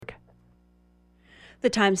The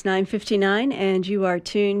time's 9:59, and you are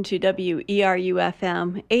tuned to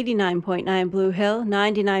WERU-FM, 89.9 Blue Hill,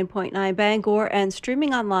 99.9 Bangor, and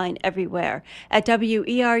streaming online everywhere at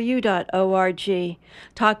weru.org.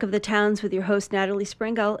 Talk of the Towns with your host, Natalie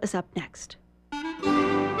Springull, is up next.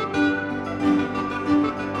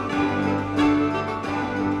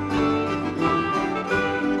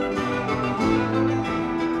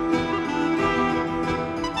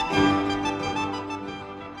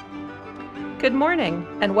 Good morning,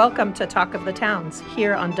 and welcome to Talk of the Towns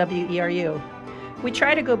here on WERU. We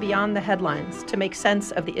try to go beyond the headlines to make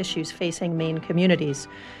sense of the issues facing Maine communities,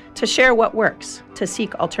 to share what works, to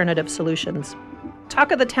seek alternative solutions.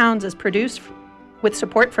 Talk of the Towns is produced with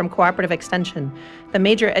support from Cooperative Extension, the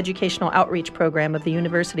major educational outreach program of the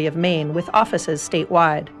University of Maine with offices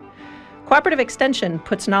statewide. Cooperative Extension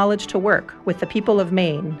puts knowledge to work with the people of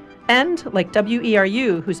Maine, and, like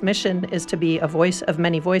WERU, whose mission is to be a voice of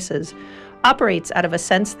many voices, operates out of a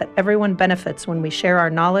sense that everyone benefits when we share our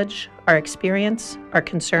knowledge, our experience, our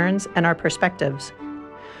concerns, and our perspectives.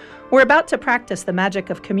 We're about to practice the magic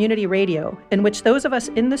of community radio, in which those of us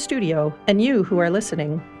in the studio, and you who are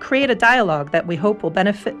listening, create a dialogue that we hope will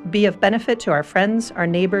be of benefit to our friends, our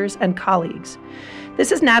neighbors, and colleagues.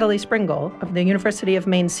 This is Natalie Springull of the University of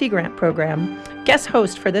Maine Sea Grant Program, guest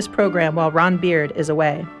host for this program while Ron Beard is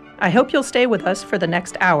away. I hope you'll stay with us for the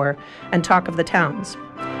next hour and talk of the towns.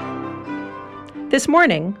 This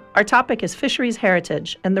morning, our topic is fisheries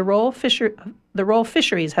heritage and the role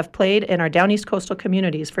fisheries have played in our Down East coastal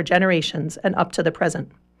communities for generations and up to the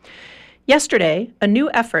present. Yesterday, a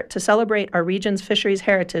new effort to celebrate our region's fisheries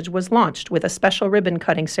heritage was launched with a special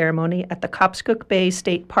ribbon-cutting ceremony at the Cobscook Bay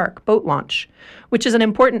State Park boat launch, which is an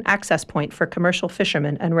important access point for commercial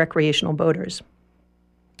fishermen and recreational boaters.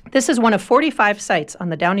 This is one of 45 sites on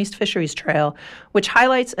the Down East Fisheries Trail, which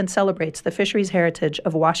highlights and celebrates the fisheries heritage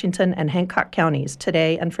of Washington and Hancock counties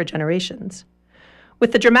today and for generations.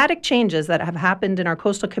 With the dramatic changes that have happened in our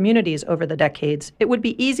coastal communities over the decades, it would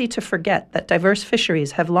be easy to forget that diverse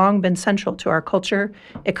fisheries have long been central to our culture,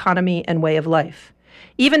 economy, and way of life.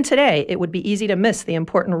 Even today, it would be easy to miss the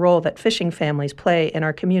important role that fishing families play in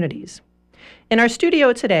our communities. In our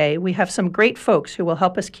studio today, we have some great folks who will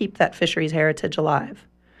help us keep that fisheries heritage alive.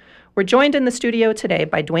 We're joined in the studio today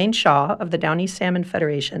by Dwayne Shaw of the Down East Salmon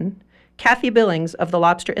Federation, Kathy Billings of the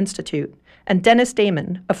Lobster Institute, and Dennis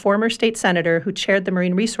Damon, a former state senator who chaired the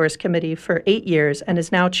Marine Resource Committee for 8 years and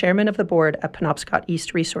is now chairman of the board at Penobscot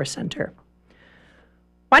East Resource Center.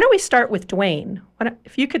 Why don't we start with Dwayne?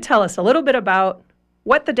 If you could tell us a little bit about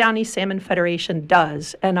what the Down East Salmon Federation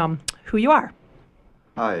does and who you are.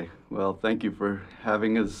 Hi. Well, thank you for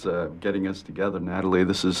having us, getting us together, Natalie.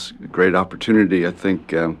 This is a great opportunity, I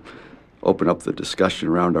think, open up the discussion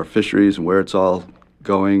around our fisheries and where it's all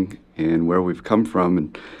going and where we've come from.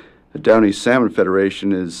 And the Down East Salmon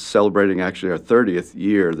Federation is celebrating actually our 30th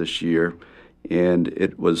year this year, and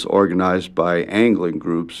it was organized by angling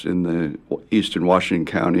groups in the eastern Washington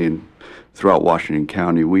County and throughout Washington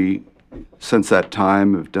County. We, since that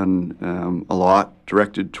time, have done a lot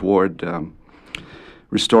directed toward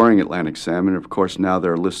restoring Atlantic salmon. Of course, now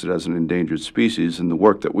they're listed as an endangered species, and the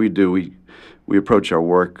work that we do, we approach our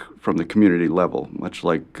work from the community level, much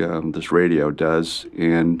like this radio does,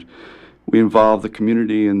 and we involve the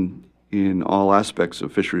community in all aspects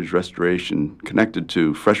of fisheries restoration connected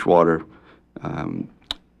to freshwater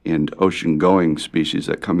and ocean-going species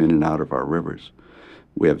that come in and out of our rivers.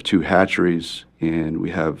 We have 2 hatcheries, and we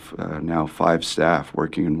have now 5 staff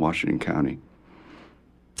working in Washington County.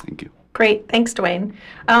 Thank you. Great. Thanks, Dwayne.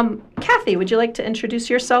 Kathy, would you like to introduce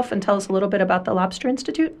yourself and tell us a little bit about the Lobster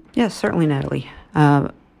Institute? Yes, certainly, Natalie.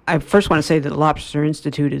 I first want to say that the Lobster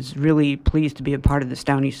Institute is really pleased to be a part of this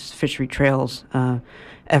Down East Fishery Trails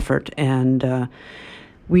effort, and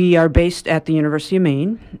we are based at the University of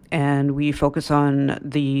Maine, and we focus on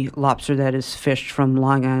the lobster that is fished from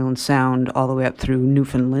Long Island Sound all the way up through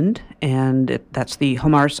Newfoundland, and that's the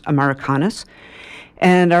Homarus americanus.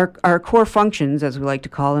 And our core functions, as we like to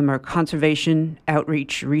call them, are conservation,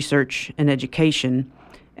 outreach, research, and education.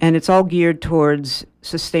 And it's all geared towards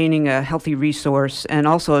sustaining a healthy resource and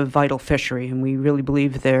also a vital fishery. And we really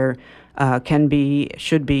believe there can be,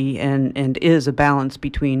 should be, and is a balance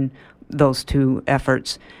between those two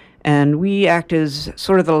efforts. And we act as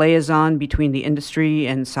sort of the liaison between the industry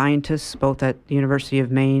and scientists, both at the University of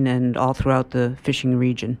Maine and all throughout the fishing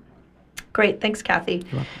region. Great. Thanks, Kathy.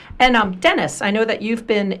 And Dennis, I know that you've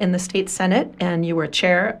been in the state Senate and you were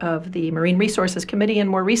chair of the Marine Resources Committee, and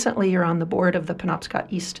more recently you're on the board of the Penobscot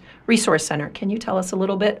East Resource Center. Can you tell us a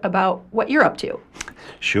little bit about what you're up to?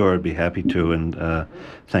 Sure, I'd be happy to, and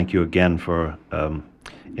thank you again for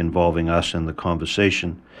involving us in the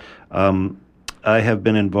conversation. I have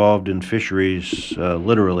been involved in fisheries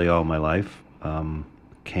literally all my life.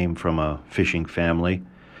 Came from a fishing family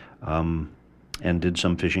and did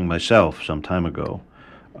some fishing myself some time ago.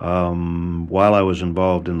 While I was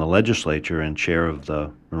involved in the legislature and chair of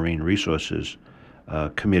the Marine Resources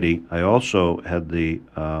Committee, I also had the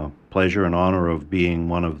pleasure and honor of being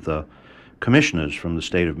one of the commissioners from the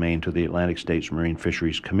state of Maine to the Atlantic States Marine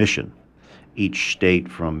Fisheries Commission. Each state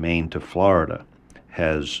from Maine to Florida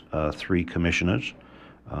has 3 commissioners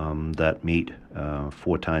that meet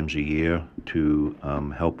 4 times a year to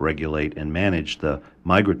help regulate and manage the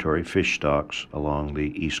migratory fish stocks along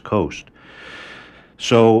the East Coast.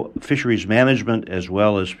 So fisheries management as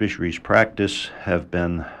well as fisheries practice have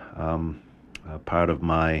been part of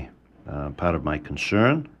my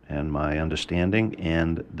concern and my understanding,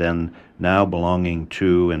 and then now belonging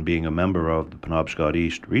to and being a member of the Penobscot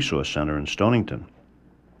East Resource Center in Stonington.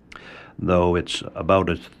 Though it's about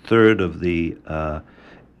a third of the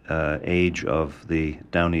age of the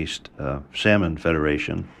Down East Salmon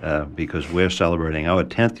Federation, because we're celebrating our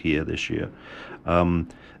 10th year this year.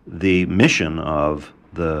 The mission of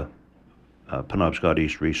the Penobscot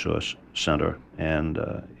East Resource Center and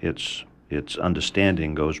its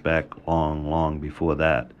understanding goes back long before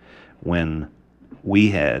that, when we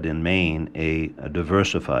had in Maine a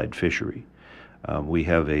diversified fishery. We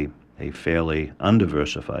have a fairly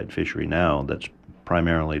undiversified fishery now that's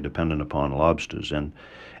primarily dependent upon lobsters,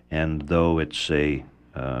 and though it's a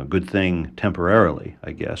good thing temporarily,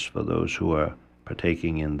 I guess, for those who are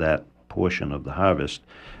partaking in that portion of the harvest,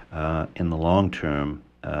 in the long term,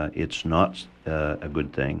 it's not a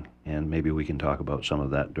good thing, and maybe we can talk about some of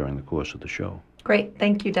that during the course of the show. Great.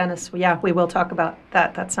 Thank you, Dennis. Yeah, we will talk about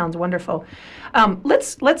that. That sounds wonderful.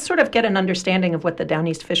 Let's sort of get an understanding of what the Down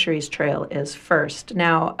East Fisheries Trail is first.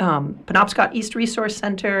 Now, Penobscot East Resource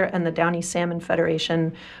Center and the Down East Salmon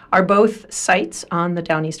Federation are both sites on the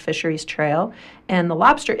Down East Fisheries Trail, and the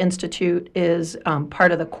Lobster Institute is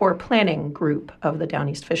part of the core planning group of the Down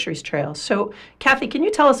East Fisheries Trail. So, Kathy, can you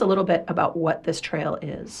tell us a little bit about what this trail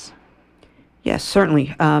is? Yes,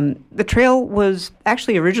 certainly. The trail was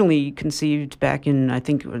actually originally conceived back in, I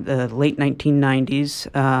think, the late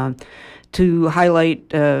 1990s to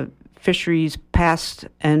highlight fisheries past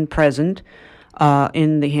and present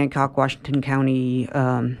in the Hancock, Washington County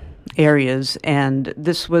areas. And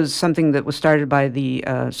this was something that was started by the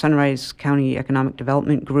Sunrise County Economic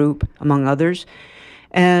Development Group, among others.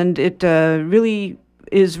 And it really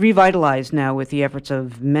is revitalized now with the efforts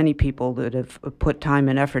of many people that have put time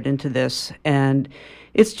and effort into this. And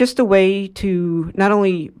it's just a way to not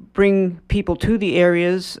only bring people to the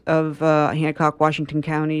areas of Hancock, Washington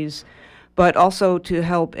counties, but also to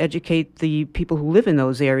help educate the people who live in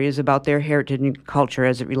those areas about their heritage and culture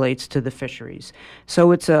as it relates to the fisheries.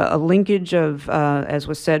 So it's a linkage of, as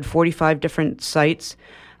was said, 45 different sites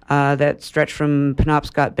that stretch from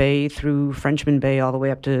Penobscot Bay through Frenchman Bay all the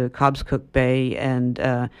way up to Cobscook Bay, and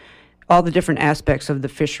all the different aspects of the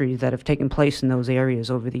fishery that have taken place in those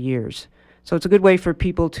areas over the years. So it's a good way for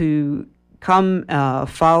people to come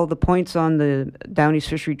follow the points on the Down East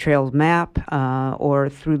Fishery Trails map or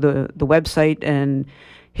through the website and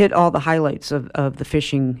hit all the highlights of the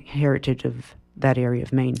fishing heritage of that area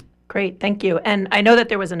of Maine. Great, thank you. And I know that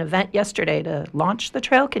there was an event yesterday to launch the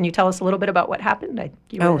trail. Can you tell us a little bit about what happened?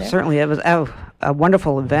 Certainly. It was a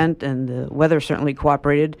wonderful event, and the weather certainly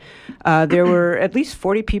cooperated. There were at least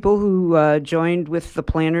 40 people who joined with the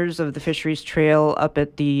planners of the Fisheries Trail up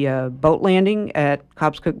at the boat landing at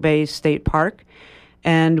Cobscook Bay State Park.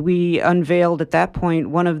 And we unveiled at that point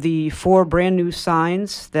one of the 4 brand new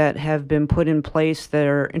signs that have been put in place that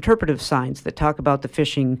are interpretive signs that talk about the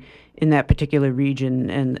fishing in that particular region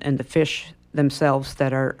and the fish themselves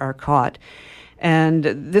that are caught. And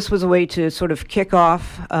this was a way to sort of kick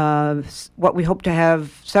off what we hope to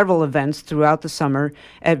have several events throughout the summer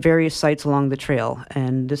at various sites along the trail.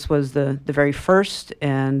 And this was the very first,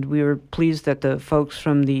 and we were pleased that the folks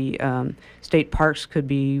from the state parks could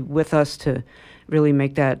be with us to really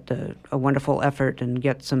make that a wonderful effort and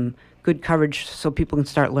get some good coverage so people can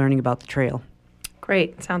start learning about the trail.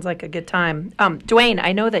 Great. Sounds like a good time. Dwayne,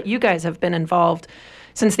 I know that you guys have been involved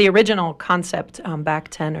since the original concept back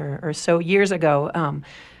 10 or so years ago.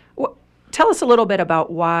 Tell us a little bit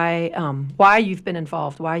about why you've been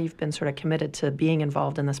involved, why you've been sort of committed to being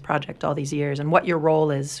involved in this project all these years, and what your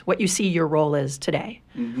role is, what you see your role is today.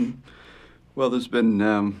 Mm-hmm. Well, there's been,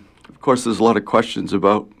 of course, there's a lot of questions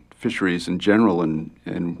about fisheries in general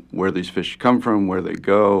and where these fish come from, where they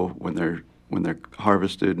go when they're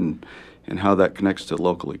harvested, and how that connects to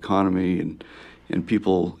local economy, and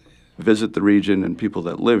people visit the region, and people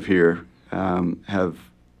that live here have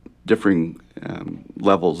differing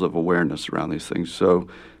levels of awareness around these things. So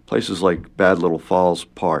places like Bad Little Falls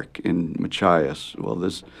Park in Machias, well,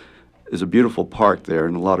 this is a beautiful park there,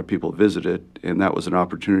 and a lot of people visit it, and that was an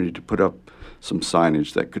opportunity to put up some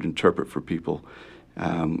signage that could interpret for people.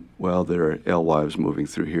 Well, there are alewives moving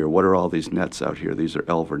through here. What are all these nets out here? These are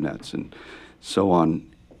elver nets, and so on.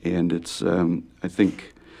 And it's, I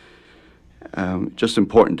think, just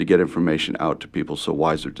important to get information out to people so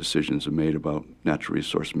wiser decisions are made about natural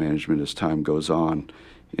resource management as time goes on.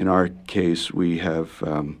 In our case, we have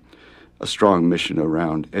a strong mission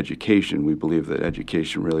around education. We believe that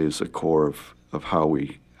education really is the core of how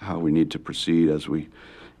we need to proceed as we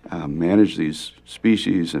manage these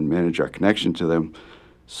species and manage our connection to them.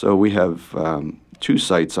 So we have 2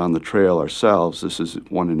 sites on the trail ourselves. This is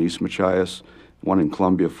one in East Machias, one in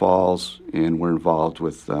Columbia Falls, and we're involved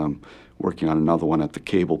with working on another one at the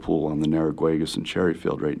cable pool on the Narraguagus and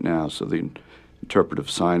Cherryfield right now. So the interpretive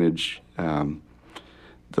signage,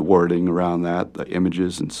 the wording around that, the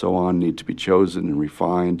images and so on need to be chosen and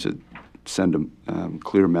refined to send a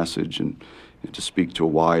clear message and to speak to a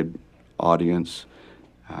wide audience.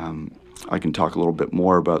 I can talk a little bit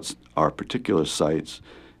more about our particular sites.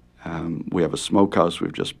 We have a smokehouse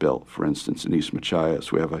we've just built, for instance, in East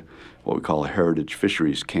Machias. We have what we call a heritage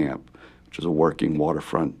fisheries camp, which is a working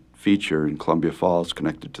waterfront feature in Columbia Falls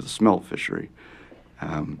connected to the smelt fishery.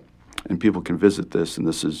 And people can visit this, and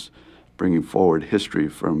this is bringing forward history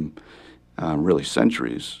from really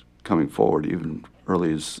centuries coming forward, even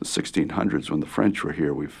early as the 1600s when the French were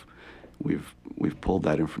here. We've pulled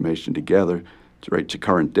that information together. It's right to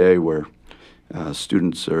current day where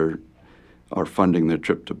students are funding their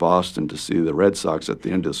trip to Boston to see the Red Sox at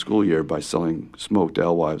the end of the school year by selling smoked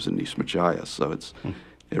alewives in East Machias. So it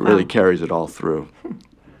really carries it all through.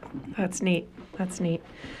 That's neat. That's neat.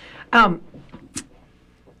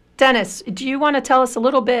 Dennis, do you want to tell us a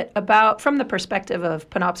little bit about, from the perspective of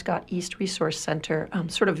Penobscot East Resource Center,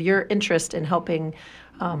 sort of your interest in helping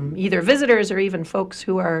either visitors or even folks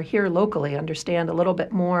who are here locally understand a little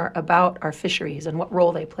bit more about our fisheries and what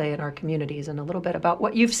role they play in our communities, and a little bit about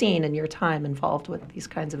what you've seen in your time involved with these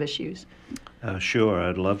kinds of issues? Sure,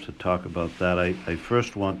 I'd love to talk about that. I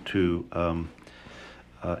first want to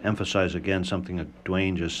emphasize again something that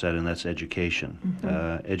Dwayne just said, and that's education.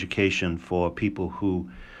 Mm-hmm. Education for people who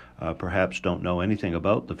perhaps don't know anything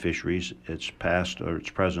about the fisheries, its past or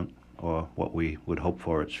its present, or what we would hope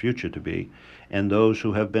for its future to be, and those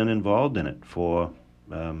who have been involved in it for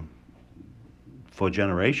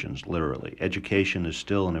generations, literally. Education is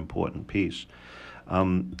still an important piece.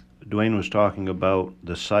 Dwayne was talking about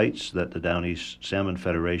the sites that the Down East Salmon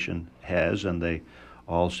Federation has, and they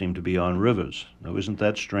all seem to be on rivers. Now, isn't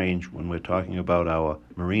that strange when we're talking about our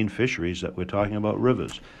marine fisheries that we're talking about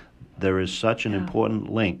rivers? There is such an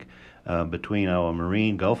important link between our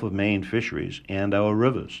marine Gulf of Maine fisheries and our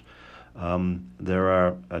rivers. There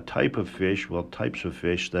are types of fish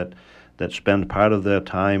that spend part of their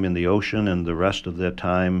time in the ocean and the rest of their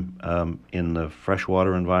time in the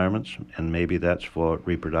freshwater environments, and maybe that's for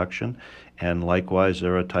reproduction. And likewise,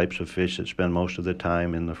 there are types of fish that spend most of their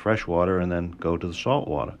time in the freshwater and then go to the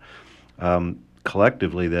saltwater.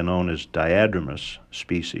 Collectively, they're known as diadromous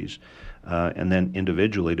species. And then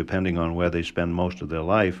individually, depending on where they spend most of their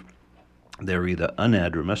life, they're either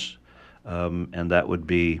anadromous, and that would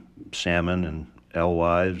be salmon and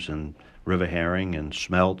alewives and river herring and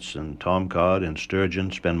smelts and tomcod and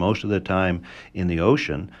sturgeon spend most of their time in the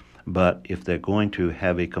ocean. But if they're going to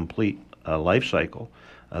have a complete life cycle,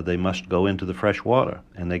 they must go into the fresh water,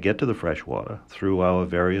 and they get to the fresh water through our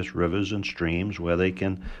various rivers and streams where they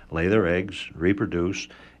can lay their eggs, reproduce,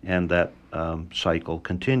 and that cycle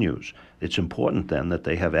continues. It's important then that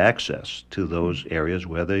they have access to those areas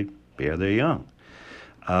where they bear their young.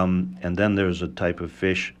 And then there's a type of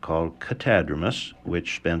fish called catadromous,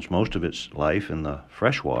 which spends most of its life in the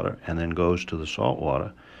freshwater and then goes to the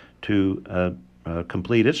saltwater to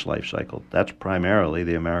complete its life cycle. That's primarily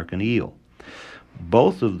the American eel.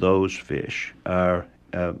 Both of those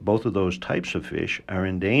types of fish are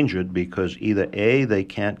endangered because either A, they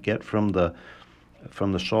can't get from the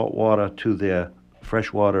saltwater to their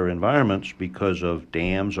freshwater environments because of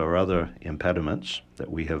dams or other impediments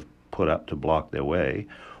that we have put up to block their way,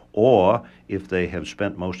 or if they have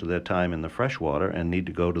spent most of their time in the freshwater and need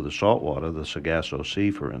to go to the saltwater, the Sargasso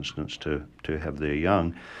Sea, for instance, to have their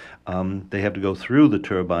young, they have to go through the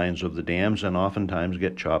turbines of the dams and oftentimes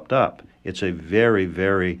get chopped up. It's a very,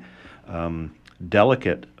 very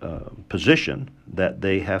delicate position that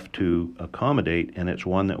they have to accommodate, and it's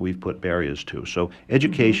one that we've put barriers to. So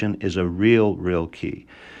education is a real key.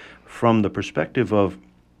 From the perspective of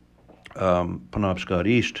Penobscot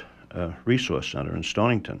East Resource Center in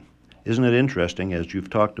Stonington, Isn't it interesting, as you've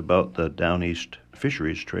talked about the Down East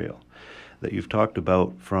Fisheries Trail, that you've talked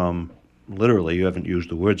about from literally, you haven't used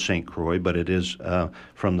the word St. Croix, but it is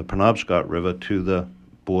from the Penobscot River to the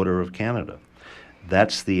border of Canada.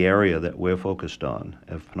 That's the area that we're focused on,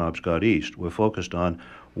 of Penobscot East. We're focused on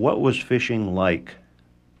what was fishing like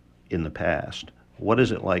in the past? What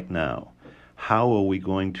is it like now? How are we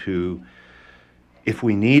going to, if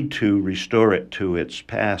we need to restore it to its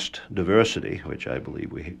past diversity, which I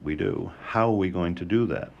believe we do, how are we going to do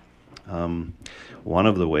that? One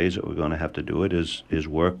of the ways that we're going to have to do it is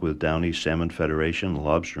work with Down East Salmon Federation, the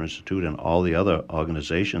Lobster Institute, and all the other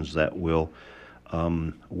organizations that will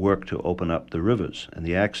work to open up the rivers and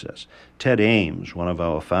the access. Ted Ames, one of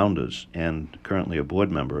our founders and currently a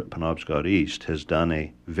board member at Penobscot East, has done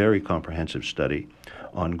a very comprehensive study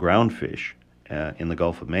on groundfish in the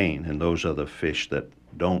Gulf of Maine, and those are the fish that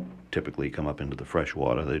don't typically come up into the fresh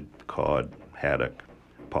water. They're cod, haddock,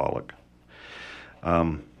 pollock.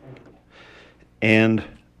 And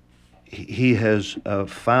he has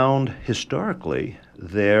found historically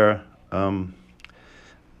their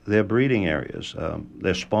breeding areas,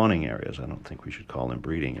 their spawning areas. I don't think we should call them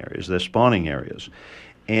breeding areas. They're spawning areas.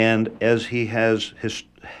 And as he has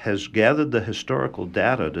gathered the historical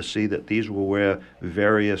data to see that these were where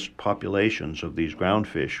various populations of these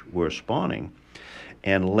groundfish were spawning,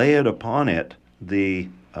 and layered upon it the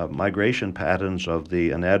migration patterns of the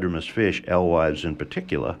anadromous fish, alewives in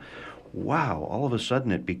particular, wow, all of a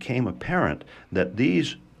sudden it became apparent that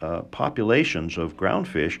these populations of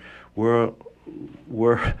groundfish were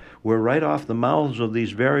right off the mouths of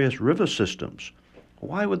these various river systems.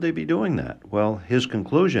 Why would they be doing that? Well, his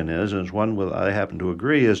conclusion is, and it's one with I happen to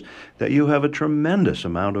agree, is that you have a tremendous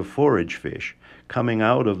amount of forage fish coming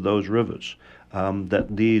out of those rivers that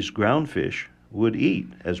these groundfish would eat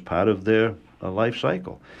as part of their life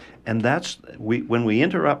cycle. And that's when we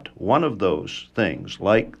interrupt one of those things,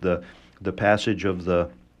 like the passage of the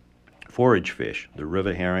forage fish, the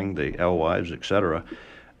river herring, the alewives, etc.,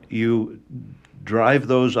 you drive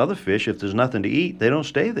those other fish. If there's nothing to eat, they don't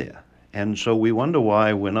stay there. And so we wonder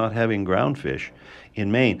why we're not having groundfish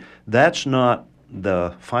in Maine. That's not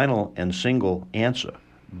the final and single answer,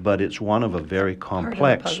 but it's one of a very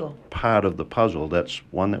complex part of the puzzle. That's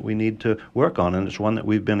one that we need to work on, and it's one that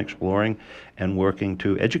we've been exploring and working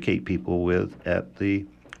to educate people with at the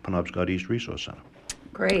Penobscot East Resource Center.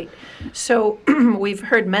 Great. So we've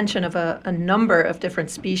heard mention of a number of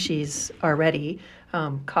different species already,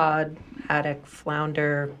 cod, haddock,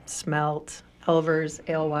 flounder, smelt, elvers,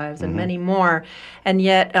 alewives, and many more. And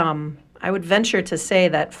yet I would venture to say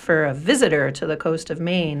that for a visitor to the coast of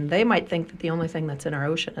Maine, they might think that the only thing that's in our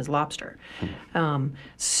ocean is lobster.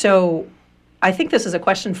 So I think this is a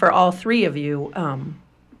question for all three of you.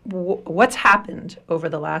 What's happened over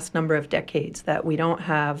the last number of decades that we don't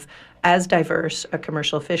have as diverse a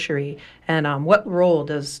commercial fishery, and what role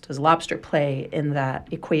does lobster play in that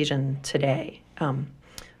equation today? I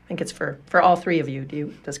think it's for all three of you.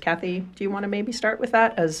 Does Kathy, do you want to maybe start with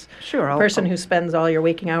that as Sure, a person who spends all your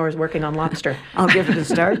waking hours working on lobster? I'll give it a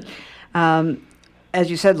start. As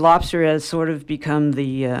you said, lobster has sort of become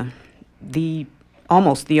the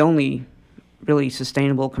almost the only really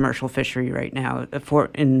sustainable commercial fishery right now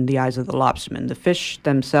in the eyes of the lobstermen. The fish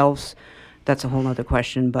themselves, that's a whole other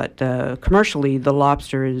question, but commercially, the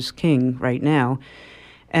lobster is king right now.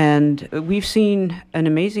 And we've seen an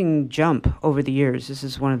amazing jump over the years. This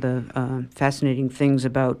is one of the fascinating things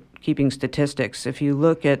about keeping statistics. If you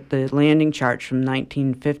look at the landing charts from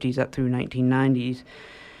 1950s up through 1990s,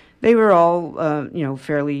 they were all,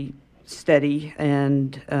 fairly steady.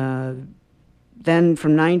 And then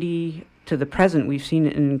from 90 to the present, we've seen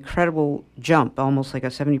an incredible jump, almost like a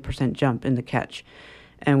 70% jump in the catch.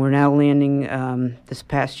 And we're now landing, this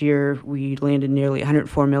past year, we landed nearly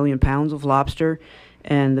 104 million pounds of lobster,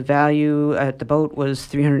 and the value at the boat was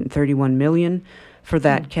 $331 million for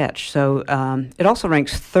that catch. So it also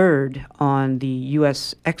ranks third on the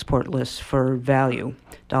U.S. export list for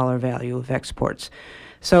dollar value of exports.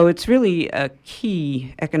 So it's really a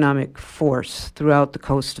key economic force throughout the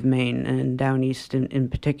coast of Maine and down east in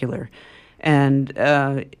particular. And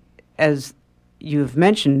as you've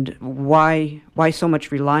mentioned, why so much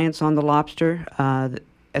reliance on the lobster?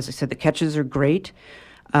 As I said, the catches are great.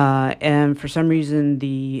 And for some reason,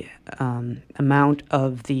 the amount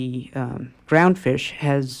of the groundfish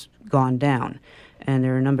has gone down. And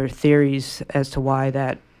there are a number of theories as to why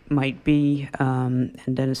that might be, and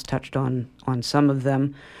Dennis touched on some of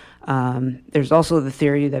them. There's also the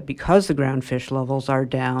theory that because the groundfish levels are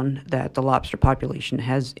down, that the lobster population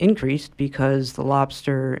has increased because the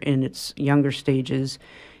lobster in its younger stages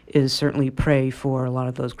is certainly prey for a lot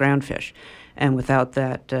of those groundfish. And without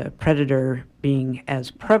that predator being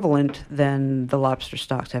as prevalent, then the lobster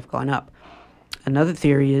stocks have gone up. Another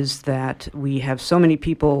theory is that we have so many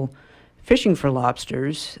people fishing for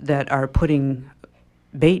lobsters that are putting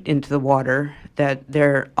bait into the water that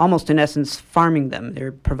they're almost in essence farming them.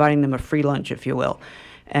 They're providing them a free lunch, if you will.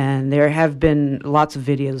 And there have been lots of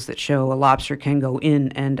videos that show a lobster can go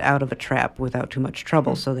in and out of a trap without too much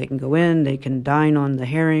trouble. So they can go in, they can dine on the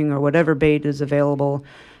herring or whatever bait is available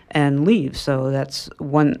and leave. So that's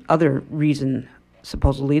one other reason,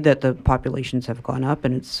 supposedly, that the populations have gone up,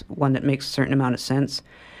 and it's one that makes a certain amount of sense.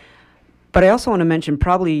 But I also want to mention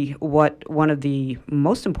probably what one of the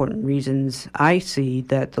most important reasons I see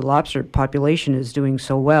that the lobster population is doing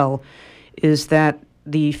so well is that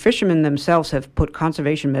the fishermen themselves have put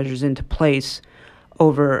conservation measures into place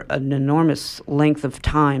over an enormous length of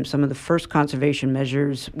time. Some of the first conservation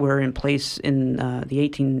measures were in place in the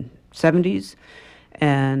 1870s,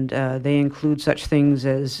 and they include such things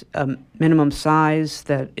as a minimum size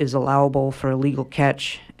that is allowable for a legal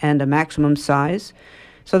catch and a maximum size.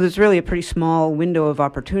 So there's really a pretty small window of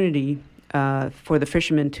opportunity for the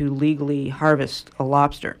fishermen to legally harvest a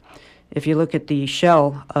lobster. If you look at the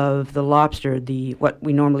shell of the lobster, what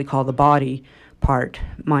we normally call the body part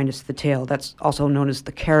minus the tail, that's also known as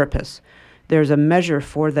the carapace. There's a measure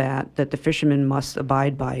for that the fishermen must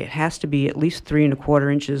abide by. It has to be at least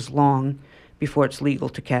 3¼ inches long before it's legal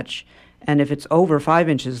to catch. And if it's over 5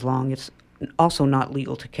 inches long, it's also not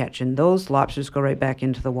legal to catch. And those lobsters go right back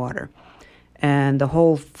into the water. And the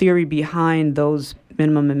whole theory behind those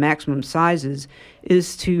minimum and maximum sizes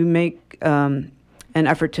is to make an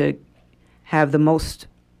effort to have the most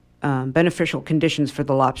beneficial conditions for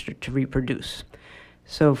the lobster to reproduce.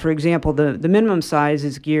 So, for example, the minimum size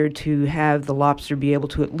is geared to have the lobster be able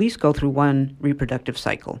to at least go through one reproductive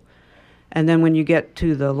cycle. And then when you get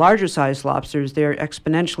to the larger size lobsters, they're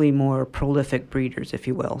exponentially more prolific breeders, if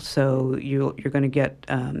you will. So you're going to get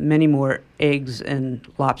many more eggs and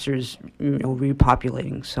lobsters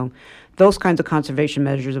repopulating. So those kinds of conservation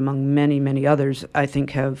measures, among many, many others, I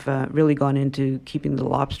think have really gone into keeping the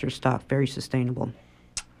lobster stock very sustainable.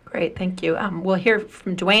 Great, thank you. We'll hear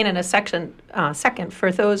from Dwayne in a second.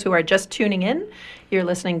 For those who are just tuning in, you're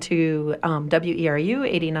listening to WERU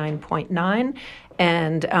 89.9,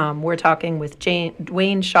 and we're talking with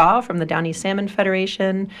Dwayne Shaw from the Down East Salmon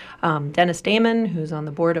Federation, Dennis Damon, who's on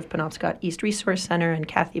the board of Penobscot East Resource Center, and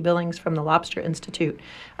Kathy Billings from the Lobster Institute.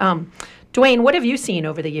 Dwayne, what have you seen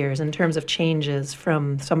over the years in terms of changes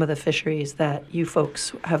from some of the fisheries that you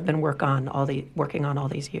folks have been working on all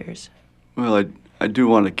these years? Well, I do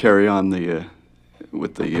want to carry on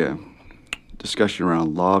with the discussion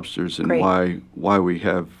around lobsters and Great. why we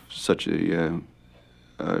have such a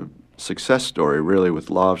success story really with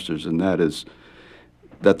lobsters, and that is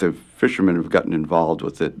that the fishermen have gotten involved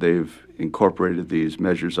with it. They've incorporated these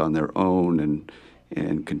measures on their own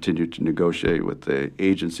and continued to negotiate with the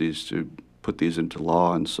agencies to put these into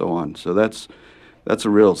law and so on. So that's a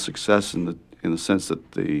real success in the sense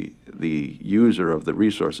that the user of the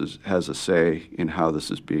resources has a say in how this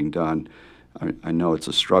is being done. I know it's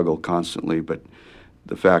a struggle constantly, but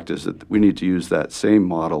the fact is that we need to use that same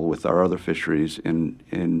model with our other fisheries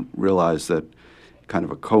and realize that kind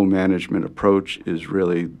of a co-management approach is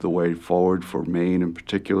really the way forward for Maine in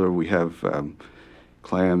particular. We have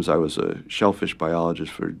clams. I was a shellfish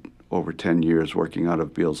biologist for over 10 years working out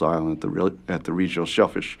of Beals Island at the regional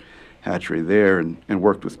shellfish hatchery there and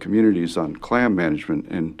worked with communities on clam management.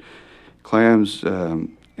 And clams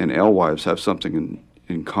and alewives have something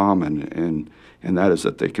in common, and that is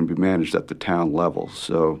that they can be managed at the town level.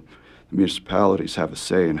 So the municipalities have a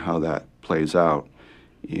say in how that plays out.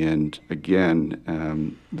 And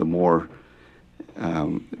again, the more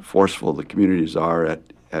forceful the communities are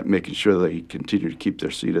at making sure they continue to keep their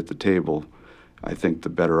seat at the table, I think the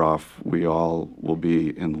better off we all will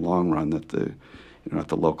be in the long run. That at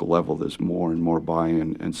the local level, there's more and more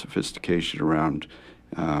buy-in and sophistication around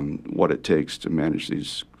what it takes to manage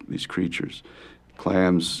these creatures.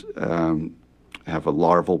 Clams have a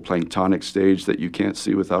larval planktonic stage that you can't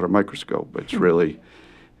see without a microscope. It's really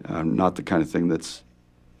not the kind of thing that's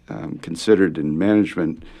considered in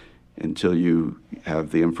management until you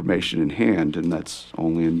have the information in hand, and that's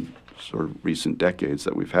only in sort of recent decades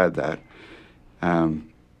that we've had that.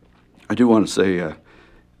 I do want to say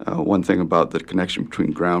one thing about the connection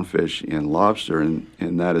between groundfish and lobster,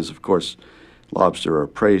 and that is, of course, lobster are a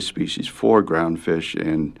prey species for groundfish,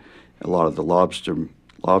 and a lot of the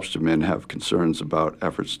lobstermen have concerns about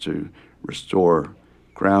efforts to restore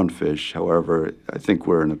groundfish. However, I think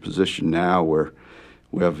we're in a position now where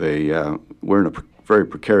we're in a very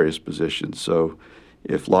precarious position. So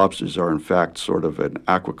if lobsters are in fact sort of an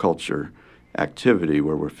aquaculture activity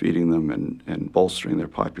where we're feeding them and bolstering their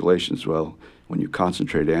populations. Well, when you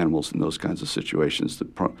concentrate animals in those kinds of situations,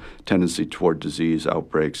 the tendency toward disease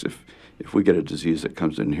outbreaks, if we get a disease that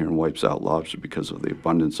comes in here and wipes out lobster because of the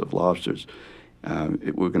abundance of lobsters,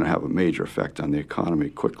 we're going to have a major effect on the economy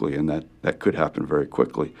quickly, and that could happen very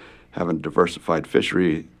quickly. Having a diversified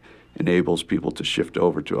fishery enables people to shift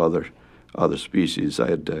over to other species.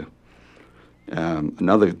 I had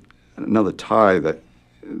another tie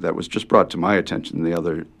that was just brought to my attention the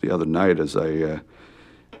other night as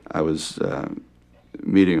I was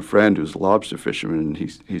meeting a friend who's a lobster fisherman, and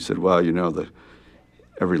he said, well,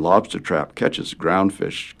 every lobster trap catches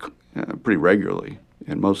groundfish pretty regularly,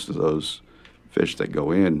 and most of those fish that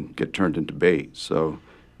go in get turned into bait. So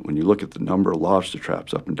when you look at the number of lobster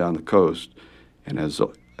traps up and down the coast, and as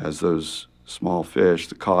those small fish,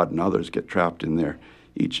 the cod and others, get trapped in there,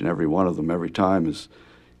 each and every one of them every time is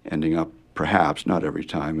ending up, perhaps not every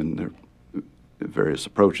time, and there are various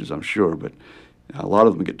approaches, I'm sure, but a lot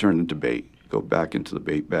of them get turned into bait, go back into the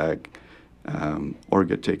bait bag, or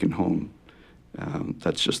get taken home.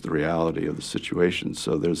 That's just the reality of the situation.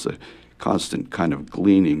 So there's a constant kind of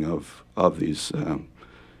gleaning of these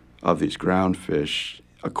ground fish,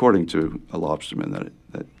 according to a lobsterman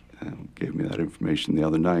that gave me that information the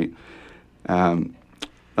other night.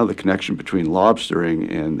 Another connection between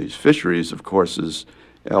lobstering and these fisheries, of course, is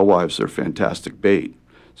alewives are fantastic bait,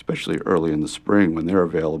 especially early in the spring when they're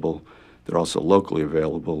available. They're also locally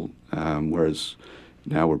available, whereas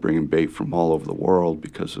now we're bringing bait from all over the world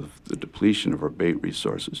because of the depletion of our bait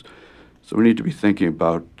resources. So we need to be thinking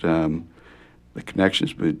about the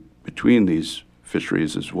connections between these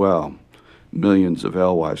fisheries as well. Millions of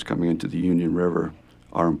alewives coming into the Union River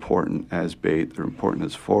are important as bait. They're important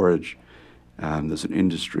as forage. There's an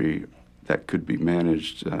industry that could be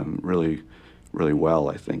managed really, really well,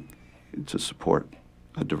 I think, to support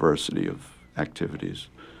a diversity of activities.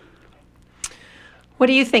 What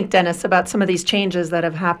do you think, Dennis, about some of these changes that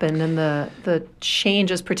have happened and the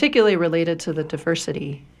changes particularly related to the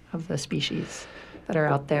diversity of the species that are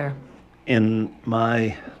out there? In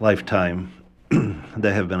my lifetime,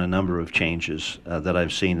 there have been a number of changes that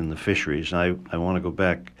I've seen in the fisheries. I want to go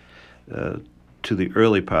back to the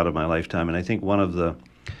early part of my lifetime, and I think one of the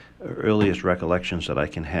earliest recollections that I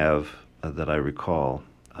can have that I recall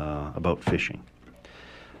about fishing.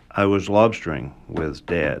 I was lobstering with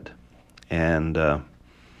Dad, and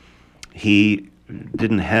he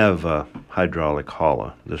didn't have a hydraulic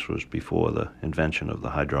hauler. This was before the invention of the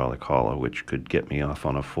hydraulic hauler, which could get me off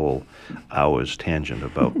on a full hour's tangent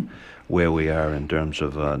about where we are in terms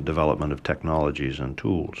of development of technologies and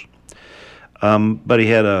tools. But he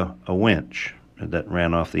had a winch that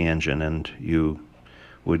ran off the engine, and you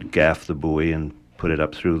would gaff the buoy and put it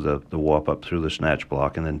up through the warp up through the snatch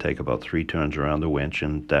block, and then take about 3 turns around the winch,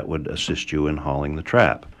 and that would assist you in hauling the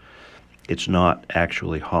trap. It's not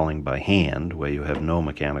actually hauling by hand, where you have no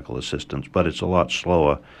mechanical assistance, but it's a lot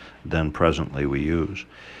slower than presently we use.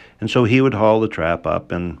 And so he would haul the trap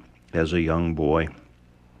up, and as a young boy,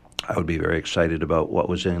 I would be very excited about what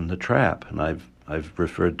was in the trap. And I've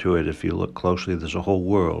referred to it, if you look closely, there's a whole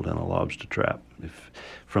world in a lobster trap.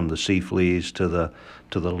 From the sea fleas to the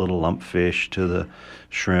little lumpfish to the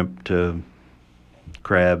shrimp to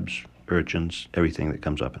crabs, urchins, everything that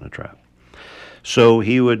comes up in a trap. So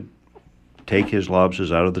he would take his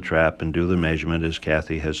lobsters out of the trap and do the measurement as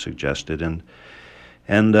Kathy has suggested, and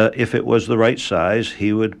if it was the right size,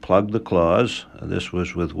 he would plug the claws. This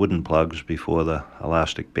was with wooden plugs before the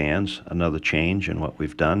elastic bands, another change in what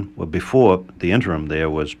we've done. Well, before, the interim there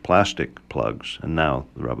was plastic plugs, and now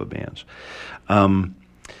the rubber bands.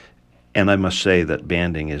 And I must say that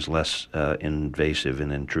banding is less invasive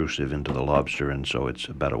and intrusive into the lobster, and so it's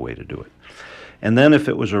a better way to do it. And then if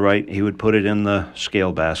it was right, he would put it in the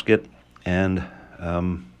scale basket and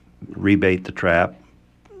rebait the trap,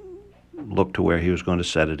 look to where he was going to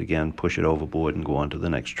set it again, push it overboard, and go on to the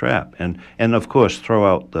next trap. And of course, throw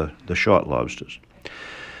out the short lobsters.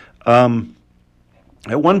 At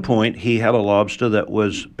one point, he had a lobster that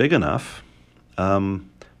was big enough,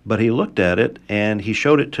 but he looked at it, and he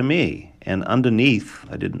showed it to me. And underneath,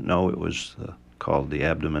 I didn't know it was called the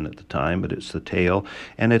abdomen at the time, but it's the tail,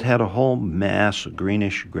 and it had a whole mass, a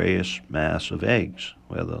greenish-grayish mass of eggs,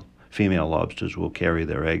 where the female lobsters will carry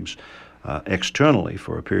their eggs externally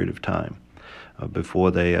for a period of time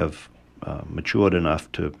before they have matured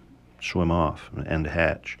enough to swim off and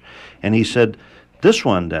hatch. And he said, this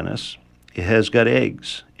one, Dennis, it has got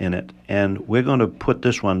eggs in it, and we're going to put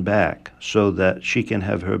this one back so that she can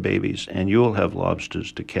have her babies, and you'll have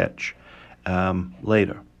lobsters to catch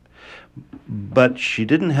later. But she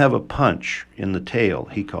didn't have a punch in the tail.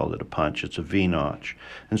 He called it a punch. It's a V-notch.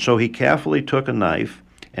 And so he carefully took a knife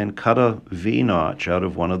and cut a V-notch out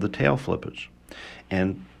of one of the tail flippers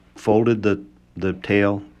and folded the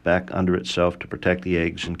tail back under itself to protect the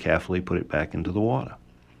eggs and carefully put it back into the water.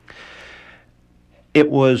 He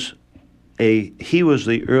was the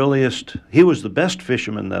best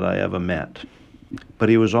fisherman that I ever met, but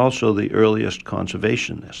he was also the earliest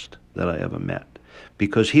conservationist that I ever met,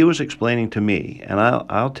 because he was explaining to me, and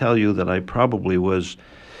I'll tell you that I probably was,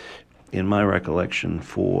 in my recollection,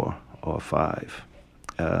 4 or 5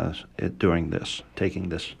 during taking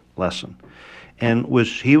this lesson, and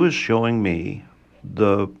he was showing me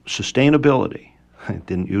the sustainability, I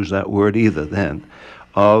didn't use that word either then,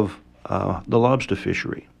 of the lobster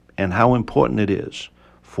fishery, and how important it is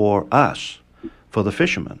for us, for the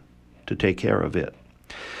fishermen, to take care of it.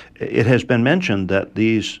 It has been mentioned that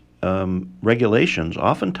these regulations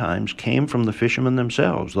oftentimes came from the fishermen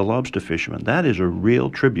themselves, the lobster fishermen. That is a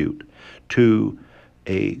real tribute to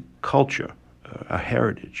a culture, a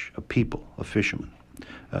heritage, a people, a fishermen,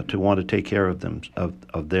 to want to take care of them,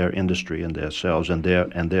 of their industry and themselves and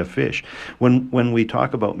their fish. When we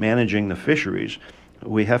talk about managing the fisheries,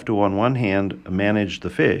 we have to, on one hand, manage the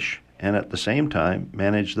fish and at the same time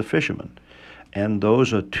manage the fishermen. And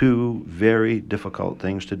those are two very difficult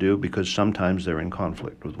things to do because sometimes they're in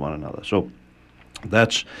conflict with one another. So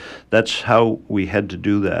that's how we had to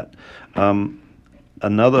do that.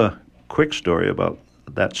 Another quick story about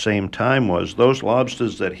that same time was those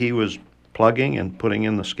lobsters that he was plugging and putting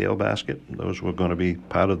in the scale basket, those were going to be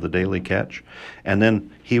part of the daily catch. And then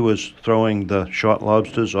he was throwing the short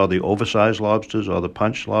lobsters or the oversized lobsters or the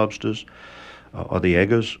punch lobsters or the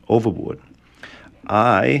eggers overboard.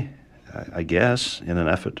 I guess, in an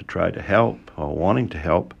effort to try to help or wanting to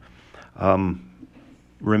help,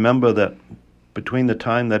 remember that between the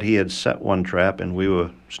time that he had set one trap and we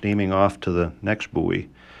were steaming off to the next buoy,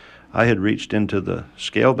 I had reached into the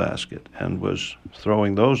scale basket and was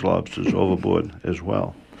throwing those lobsters overboard as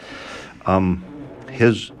well.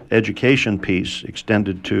 His education piece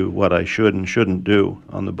extended to what I should and shouldn't do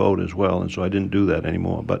on the boat as well, and so I didn't do that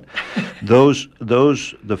anymore. But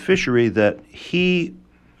the fishery that he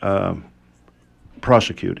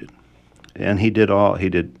prosecuted, and he did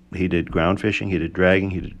ground fishing, he did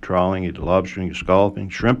dragging, he did trawling, he did lobstering, scalloping,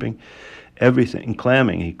 shrimping, everything,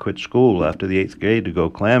 clamming. He quit school after the 8th grade to go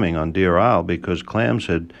clamming on Deer Isle because clams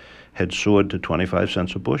had soared to 25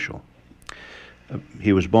 cents a bushel.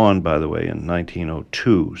 He was born, by the way, in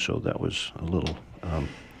 1902, so that was a little.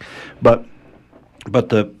 But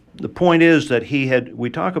the point is that we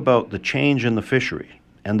talk about the change in the fishery,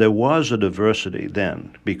 and there was a diversity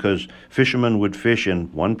then because fishermen would fish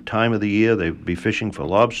in one time of the year. They'd be fishing for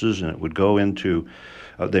lobsters, and it would go into.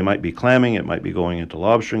 They might be clamming, it might be going into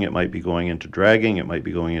lobstering, it might be going into dragging, it might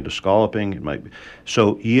be going into scalloping, it might be.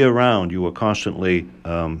 So year-round, you were constantly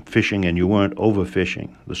fishing, and you weren't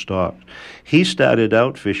overfishing the stocks. He started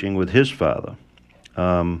out fishing with his father,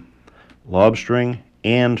 lobstering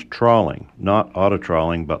and trawling, not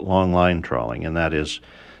auto-trawling, but long-line trawling, and that is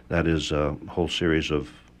a whole series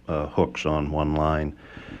of hooks on one line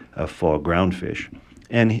for ground fish.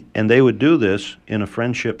 And they would do this in a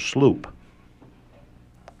friendship sloop.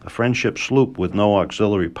 A friendship sloop with no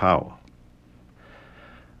auxiliary power.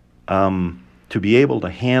 To be able to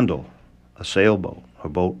handle a sailboat, a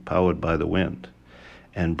boat powered by the wind,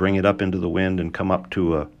 and bring it up into the wind and come up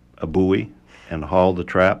to a buoy and haul the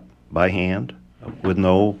trap by hand with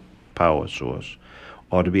no power source,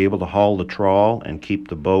 or to be able to haul the trawl and keep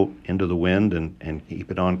the boat into the wind and keep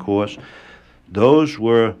it on course, those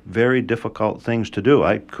were very difficult things to do.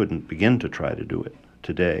 I couldn't begin to try to do it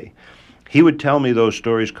today. He would tell me those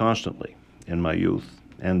stories constantly in my youth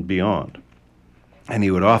and beyond. And he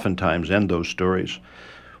would oftentimes end those stories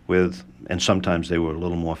with, and sometimes they were a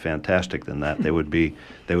little more fantastic than that. They would be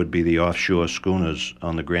the offshore schooners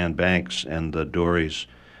on the Grand Banks and the dories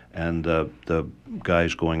and the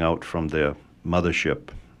guys going out from their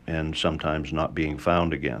mothership and sometimes not being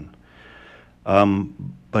found again.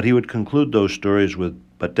 But he would conclude those stories with,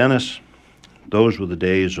 "But Dennis, those were the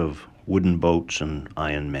days of wooden boats and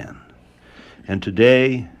iron men. And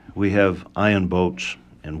today we have iron boats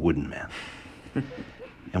and wooden men,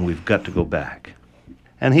 and we've got to go back."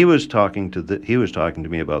 And he was talking to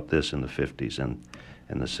me about this in the 50s and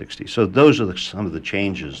the 60s. So those are some of the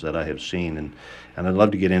changes that I have seen, and I'd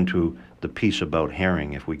love to get into the piece about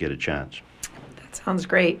herring if we get a chance. That sounds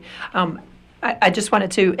great. I just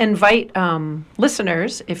wanted to invite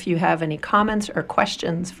listeners, if you have any comments or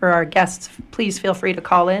questions for our guests, please feel free to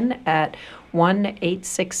call in at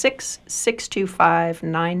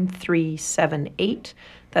 1-866-625-9378.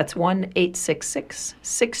 That's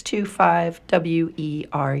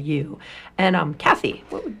 1-866-625-WERU. And Kathy,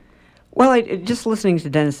 what would... Well, just listening to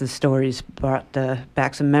Dennis's stories brought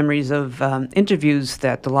back some memories of interviews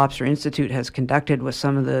that the Lobster Institute has conducted with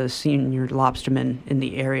some of the senior lobstermen in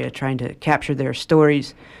the area, trying to capture their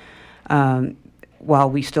stories while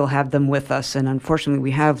we still have them with us. And unfortunately,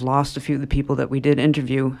 we have lost a few of the people that we did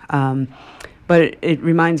interview. But it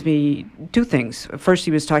reminds me two things. First,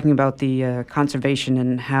 he was talking about the conservation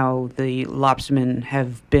and how the lobstermen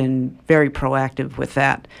have been very proactive with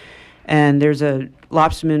that. And there's a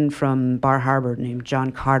lobsterman from Bar Harbor named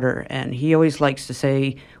John Carter, and he always likes to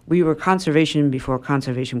say, we were conservation before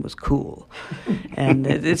conservation was cool. And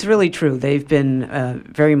it's really true. They've been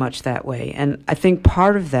very much that way. And I think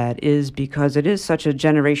part of that is because it is such a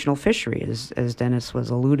generational fishery, as Dennis was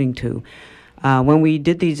alluding to. When we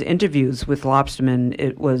did these interviews with lobstermen,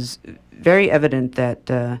 it was very evident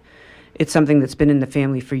that it's something that's been in the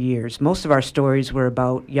family for years. Most of our stories were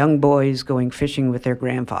about young boys going fishing with their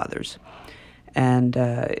grandfathers. And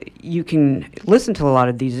you can listen to a lot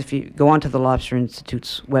of these if you go onto the Lobster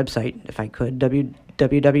Institute's website, if I could,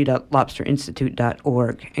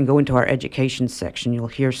 www.lobsterinstitute.org, and go into our education section. You'll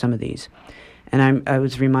hear some of these. And I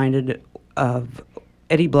was reminded of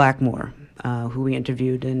Eddie Blackmore, who we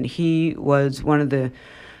interviewed, and he was one of the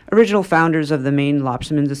original founders of the Maine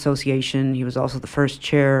Lobstermen's Association. He was also the first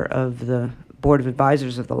chair of the Board of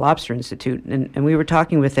Advisors of the Lobster Institute. And we were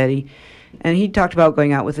talking with Eddie, and he talked about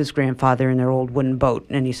going out with his grandfather in their old wooden boat.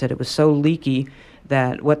 And he said it was so leaky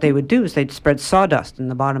that what they would do is they'd spread sawdust in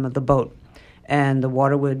the bottom of the boat. And the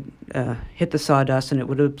water would hit the sawdust, and it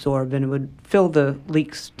would absorb, and it would fill the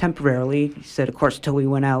leaks temporarily. He said, of course, till we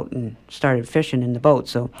went out and started fishing in the boat.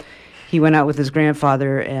 So he went out with his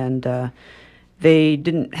grandfather, and they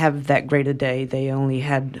didn't have that great a day. They only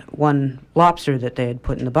had one lobster that they had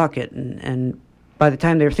put in the bucket. And by the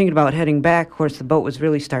time they were thinking about heading back, of course, the boat was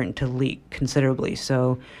really starting to leak considerably.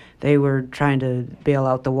 So they were trying to bail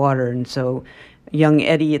out the water. And so young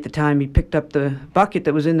Eddie at the time, he picked up the bucket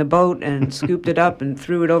that was in the boat and scooped it up and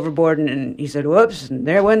threw it overboard. And he said, whoops, and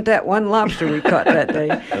there went that one lobster we caught that day.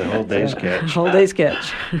 The whole day's catch. Whole day's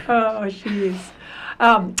catch. Oh, jeez.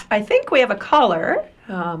 I think we have a caller.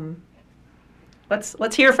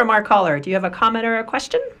 Let's hear from our caller. Do you have a comment or a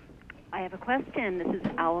question? I have a question. This is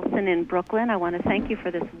Allison in Brooklyn. I want to thank you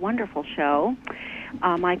for this wonderful show.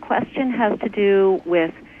 My question has to do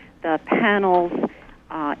with the panel's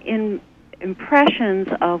impressions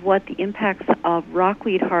of what the impacts of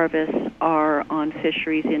rockweed harvests are on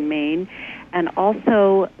fisheries in Maine, and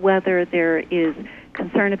also whether there is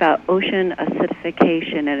concern about ocean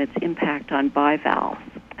acidification and its impact on bivalves.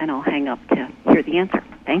 And I'll hang up to hear the answer.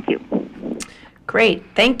 Thank you. Great.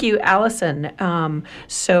 Thank you, Allison.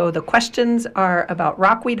 So the questions are about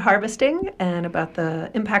rockweed harvesting and about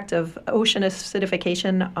the impact of ocean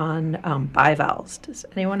acidification on bivalves. Does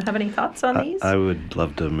anyone have any thoughts on these? I would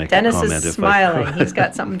love to make Dennis a comment. Dennis is smiling. He's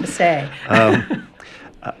got something to say.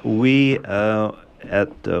 We, in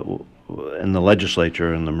the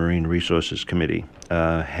legislature and the Marine Resources Committee,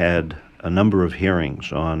 had a number of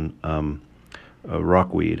hearings on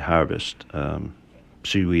rockweed harvest,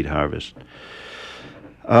 seaweed harvest.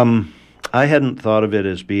 I hadn't thought of it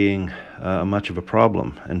as being much of a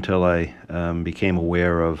problem until I became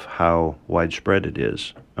aware of how widespread it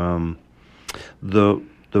is. The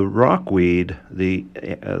rockweed, the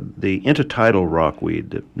intertidal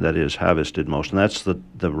rockweed that is harvested most, and that's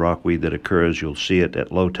the rockweed that occurs, you'll see it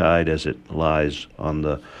at low tide as it lies on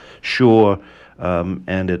the shore,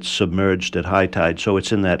 and it's submerged at high tide, so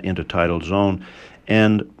it's in that intertidal zone.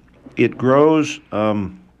 And it grows,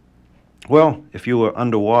 well, if you were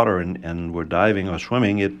underwater and were diving or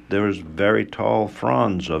swimming, there's very tall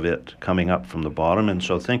fronds of it coming up from the bottom, and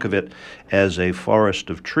so think of it as a forest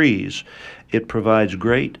of trees. It provides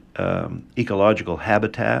great ecological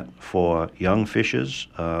habitat for young fishes,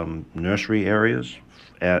 nursery areas,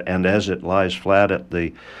 and as it lies flat at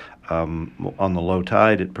on the low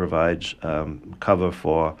tide, it provides cover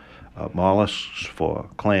for mollusks, for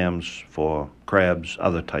clams, for crabs,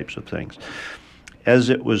 other types of things. As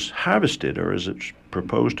it was harvested, or as it's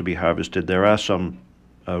proposed to be harvested, there are some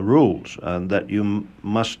rules that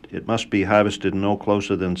it must be harvested no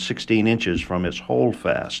closer than 16 inches from its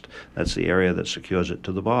holdfast. That's the area that secures it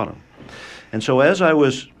to the bottom. And so as I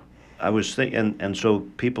was thinking, and so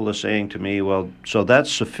people are saying to me, well, so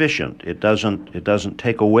that's sufficient. It doesn't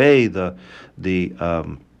take away the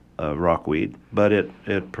rockweed, but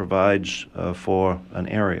it provides for an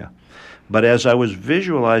area. But as I was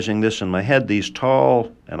visualizing this in my head, these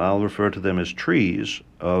tall, and I'll refer to them as trees,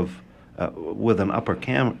 of with an upper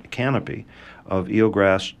canopy of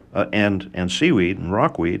eelgrass and seaweed and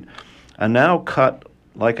rockweed are now cut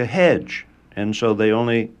like a hedge, and so they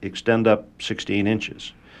only extend up 16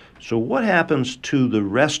 inches. So what happens to the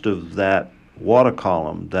rest of that water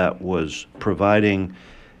column that was providing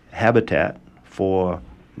habitat for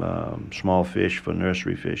small fish, for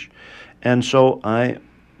nursery fish? And so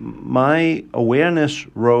my awareness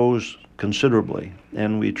rose considerably,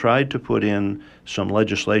 and we tried to put in some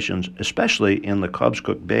legislations, especially in the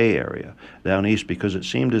Cobscook Bay area down east, because it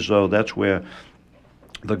seemed as though that's where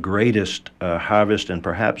the greatest harvest and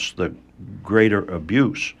perhaps the greater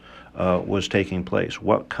abuse was taking place.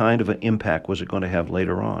 What kind of an impact was it going to have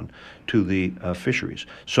later on to the fisheries?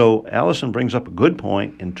 So Allison brings up a good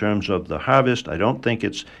point in terms of the harvest. I don't think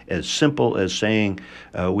it's as simple as saying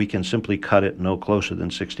we can simply cut it no closer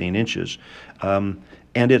than 16 inches. And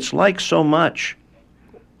it's like so much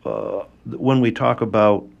when we talk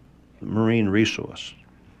about marine resource.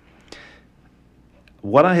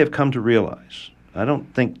 What I have come to realize, I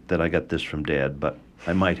don't think that I got this from Dad, but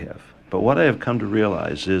I might have. But what I have come to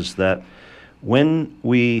realize is that when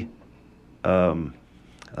we,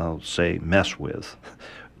 I'll say, mess with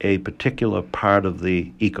a particular part of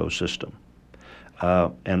the ecosystem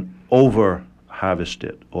and over-harvest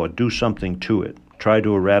it or do something to it, try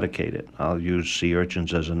to eradicate it, I'll use sea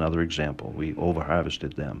urchins as another example, we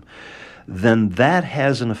over-harvested them, then that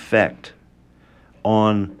has an effect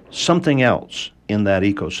on something else in that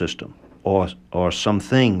ecosystem or some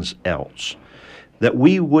things else that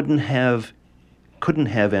we couldn't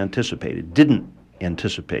have anticipated, didn't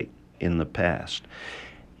anticipate in the past.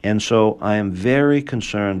 And so I am very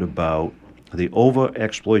concerned about the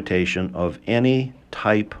over-exploitation of any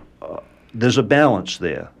type. There's a balance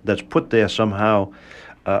there that's put there somehow.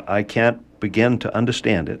 I can't begin to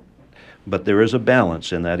understand it, but there is a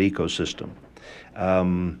balance in that ecosystem.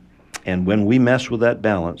 And when we mess with that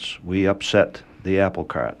balance, we upset the apple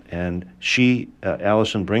cart. And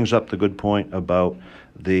Allison brings up the good point about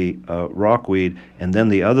the rockweed, and then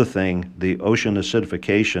the other thing, the ocean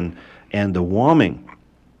acidification and the warming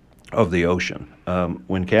of the ocean.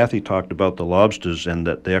 When Kathy talked about the lobsters and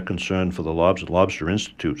that they're concerned for the Lobster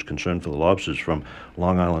Institute's concerned for the lobsters from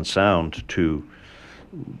Long Island Sound to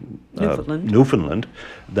Newfoundland,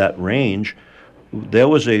 that range, there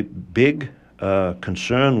was a big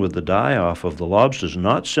concern with the die-off of the lobsters,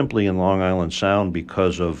 not simply in Long Island Sound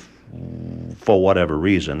because of, for whatever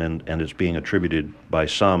reason, and it's being attributed by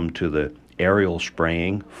some to the aerial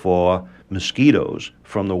spraying for mosquitoes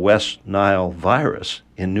from the West Nile virus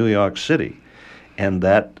in New York City, and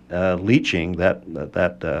that leaching,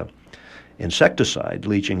 that insecticide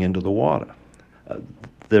leaching into the water.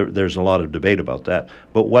 There's a lot of debate about that.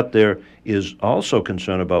 But what there is also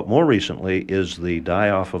concern about more recently is the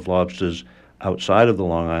die-off of lobsters outside of the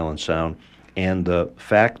Long Island Sound and the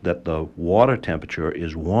fact that the water temperature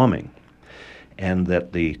is warming and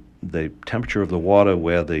that the temperature of the water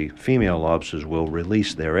where the female lobsters will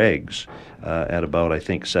release their eggs at about, I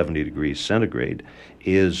think, 70 degrees centigrade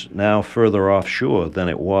is now further offshore than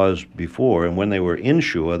it was before. And when they were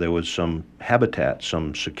inshore, there was some habitat,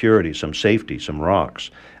 some security, some safety, some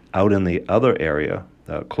rocks. Out in the other area,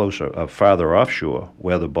 farther offshore,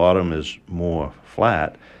 where the bottom is more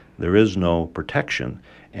flat, there is no protection.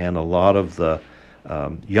 And a lot of the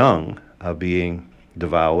young are being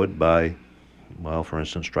devoured by, well, for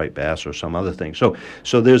instance, striped bass or some other thing. So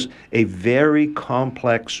there's a very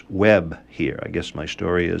complex web here. I guess my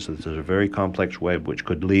story is that there's a very complex web which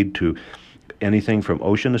could lead to anything from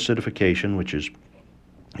ocean acidification, which is,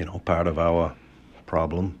 part of our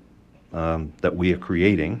problem that we are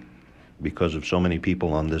creating because of so many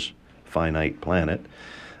people on this finite planet,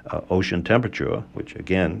 ocean temperature, which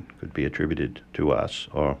again could be attributed to us,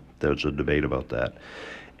 or there's a debate about that,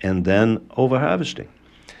 and then overharvesting.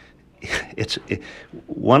 It's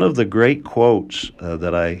one of the great quotes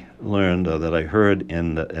that I learned, that I heard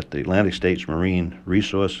at the Atlantic States Marine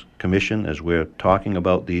Resource Commission as we're talking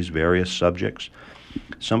about these various subjects.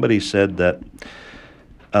 Somebody said that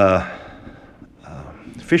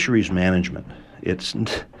fisheries management, it's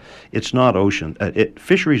not ocean.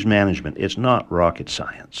 Fisheries management, it's not rocket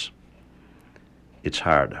science. It's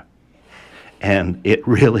harder. And it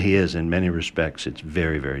really is, in many respects, it's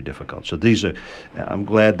very, very difficult. So I'm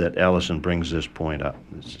glad that Allison brings this point up.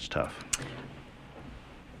 This is tough.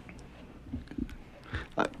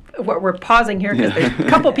 We're pausing here because there's a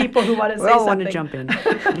couple people who want to say something. We all want to jump in.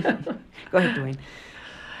 Go ahead, Dwayne.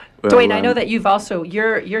 Well, Dwayne, I know that you've also,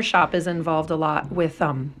 your shop is involved a lot with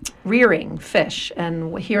rearing fish,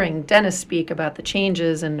 and hearing Dennis speak about the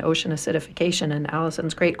changes in ocean acidification, and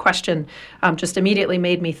Allison's great question just immediately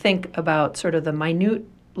made me think about sort of the minute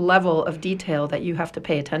level of detail that you have to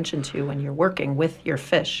pay attention to when you're working with your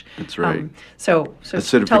fish. That's right. So tell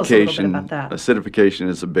us a little bit about that. Acidification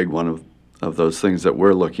is a big one of those things that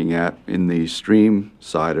we're looking at in the stream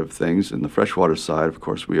side of things. In the freshwater side, of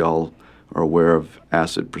course, we all are aware of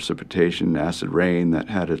acid precipitation, acid rain that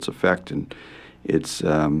had its effect, and it's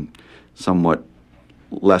somewhat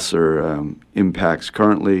lesser impacts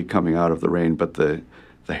currently coming out of the rain, but the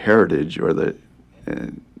heritage or the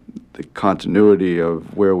continuity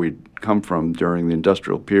of where we come from during the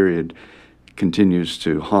industrial period continues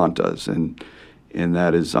to haunt us, and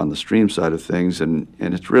that is on the stream side of things, and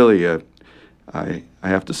it's really I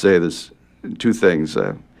have to say this, two things,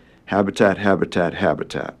 habitat.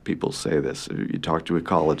 People say this. You talk to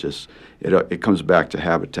ecologists, it comes back to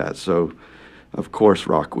habitat. So of course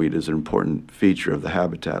rockweed is an important feature of the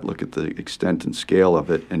habitat. Look at the extent and scale of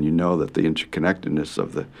it, and you know that the interconnectedness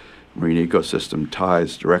of the marine ecosystem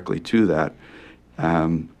ties directly to that.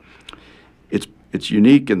 It's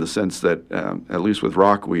unique in the sense that, at least with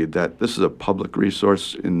rockweed, that this is a public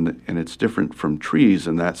resource, and it's different from trees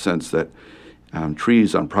in that sense that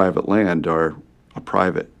trees on private land are a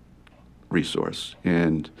private resource.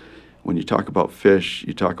 And when you talk about fish,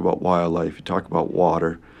 you talk about wildlife, you talk about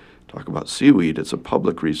water, talk about seaweed, it's a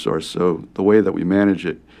public resource. So the way that we manage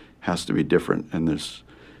it has to be different. And there's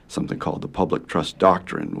something called the public trust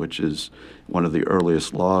doctrine, which is one of the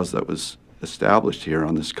earliest laws that was established here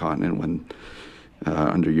on this continent when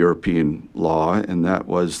under European law, and that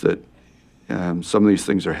was that some of these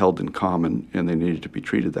things are held in common and they needed to be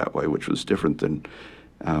treated that way, which was different than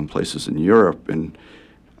places in Europe. And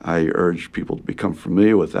I urge people to become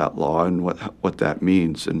familiar with that law and what that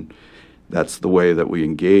means, and that's the way that we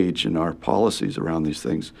engage in our policies around these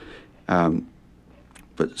things.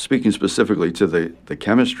 But speaking specifically to the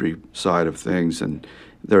chemistry side of things, and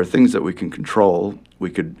there are things that we can control.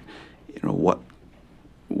 We could,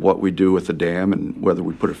 what we do with the dam and whether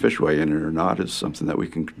we put a fishway in it or not is something that we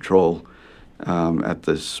can control at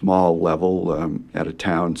the small level, at a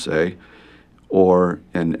town, say. Or,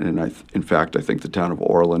 in fact, I think the town of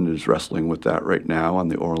Orland is wrestling with that right now on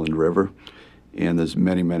the Orland River, and there's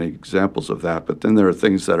many, many examples of that. But then there are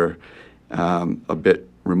things that are a bit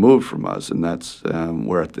removed from us, and that's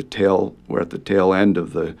we're at the tail end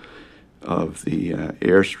of the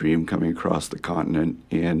airstream coming across the continent,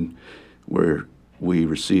 and where we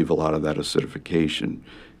receive a lot of that acidification.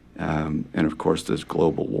 And of course, there's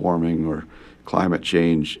global warming or climate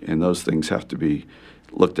change, and those things have to be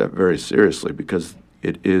looked at very seriously because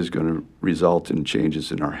it is going to result in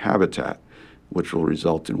changes in our habitat, which will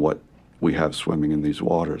result in what we have swimming in these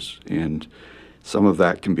waters. And some of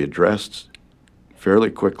that can be addressed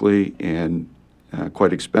fairly quickly and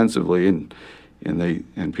quite expensively, and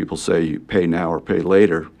people say you pay now or pay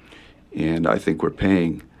later, and I think we're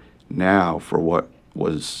paying now for what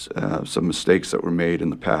was some mistakes that were made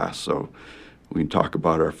in the past. So we can talk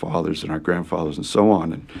about our fathers and our grandfathers and so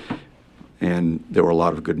on, and there were a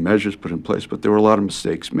lot of good measures put in place, but there were a lot of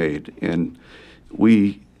mistakes made, and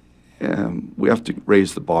we have to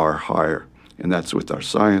raise the bar higher, and that's with our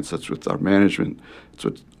science, that's with our management, it's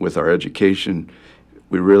with our education.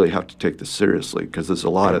 We really have to take this seriously because there's a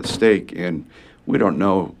lot at stake, and we don't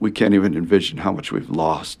know, we can't even envision how much we've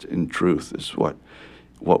lost in truth is what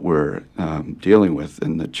we're dealing with.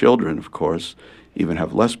 And the children, of course, even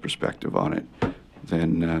have less perspective on it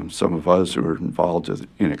than some of us who are involved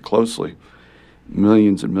in it closely.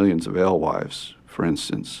 Millions and millions of alewives, for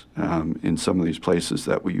instance, in some of these places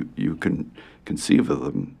that you can conceive of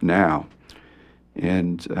them now.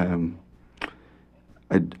 And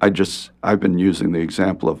I've been using the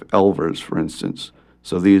example of elvers, for instance.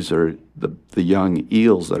 So these are the young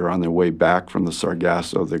eels that are on their way back from the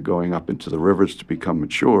Sargasso. They're going up into the rivers to become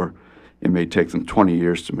mature. It may take them 20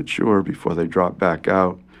 years to mature before they drop back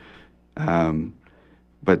out.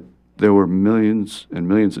 But there were millions and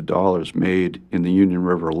millions of dollars made in the Union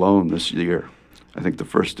River alone this year. I think the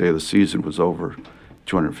first day of the season was over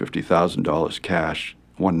 $250,000 cash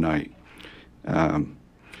one night.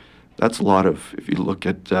 That's a lot of, if you look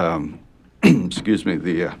at, excuse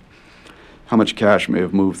me, how much cash may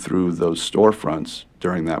have moved through those storefronts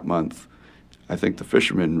during that month. I think the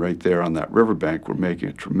fishermen right there on that riverbank were making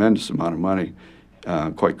a tremendous amount of money,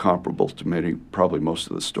 quite comparable to probably most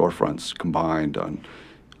of the storefronts combined on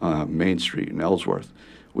Main Street in Ellsworth.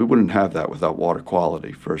 We wouldn't have that without water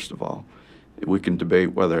quality, first of all. We can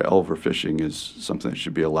debate whether elver fishing is something that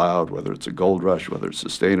should be allowed, whether it's a gold rush, whether it's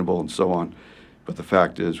sustainable, and so on. But the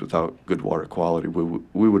fact is, without good water quality, we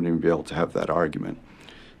wouldn't even be able to have that argument.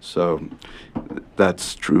 So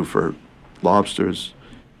that's true for lobsters.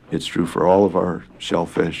 It's true for all of our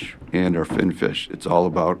shellfish and our finfish. It's all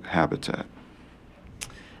about habitat.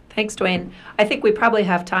 Thanks, Dwayne. I think we probably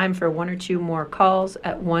have time for one or two more calls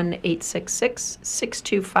at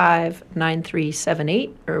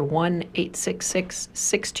 1-866-625-9378 or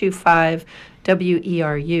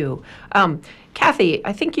 1-866-625-WERU. Kathy,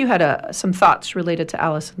 I think you had some thoughts related to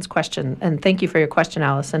Allison's question, and thank you for your question,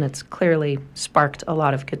 Allison. It's clearly sparked a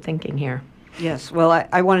lot of good thinking here. Yes. Well,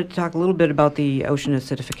 I wanted to talk a little bit about the ocean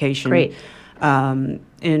acidification. Great.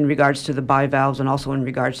 In regards to the bivalves and also in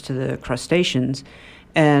regards to the crustaceans.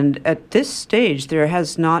 And at this stage, there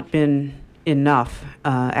has not been enough,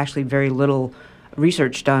 actually very little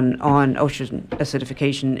research done on ocean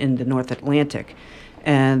acidification in the North Atlantic.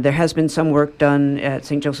 And there has been some work done at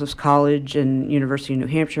St. Joseph's College and University of New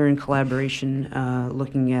Hampshire in collaboration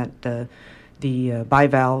looking at the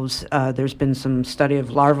bivalves. There's been some study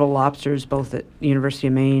of larval lobsters both at the University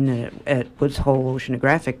of Maine and at Woods Hole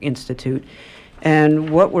Oceanographic Institute. And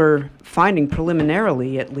what we're finding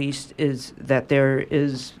preliminarily, at least, is that there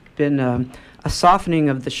has been a softening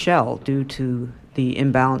of the shell due to the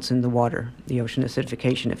imbalance in the water, the ocean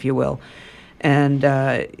acidification, if you will. And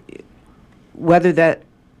whether that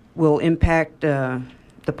will impact the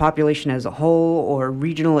population as a whole or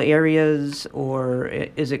regional areas, or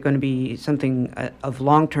is it going to be something of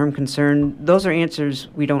long-term concern, those are answers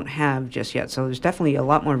we don't have just yet. So there's definitely a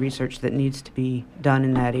lot more research that needs to be done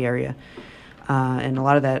in that area. And a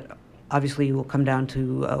lot of that obviously will come down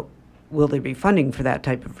to will there be funding for that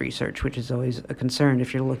type of research, which is always a concern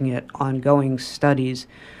if you're looking at ongoing studies.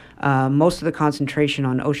 Most of the concentration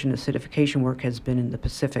on ocean acidification work has been in the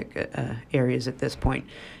Pacific areas at this point.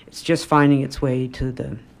 It's just finding its way to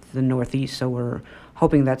the Northeast, so we're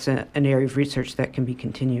hoping that's an area of research that can be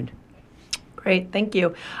continued. Great, thank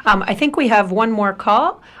you. I think we have one more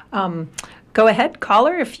call. Go ahead,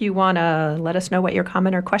 caller, if you want to let us know what your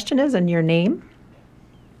comment or question is and your name.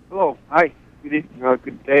 Hello. Hi.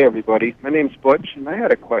 Good day, everybody. My name's Butch, and I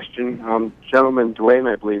had a question. Gentleman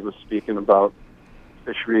Dwayne, I believe, was speaking about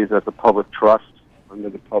fisheries as a public trust under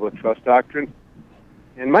the public trust doctrine.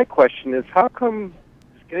 And my question is, how come,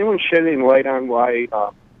 can anyone shed any light on why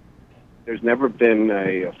there's never been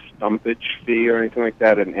a stumpage fee or anything like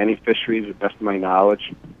that in any fisheries, to the best of my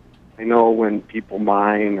knowledge? I know when people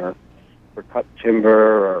mine or cut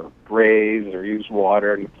timber or graze or use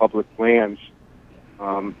water in the public lands,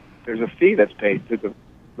 there's a fee that's paid to the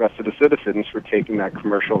rest of the citizens for taking that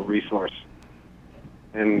commercial resource.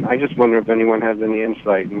 And I just wonder if anyone has any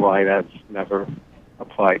insight in why that's never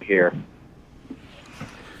applied here.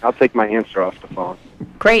 I'll take my answer off the phone.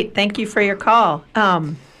 Great. Thank you for your call.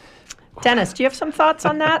 Dennis, do you have some thoughts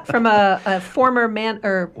on that from a former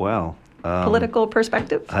political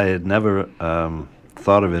perspective? I had never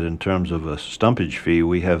thought of it in terms of a stumpage fee.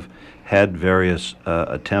 We have had various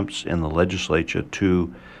attempts in the legislature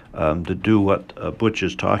to do what Butch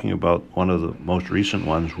is talking about. One of the most recent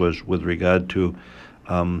ones was with regard to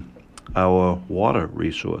our water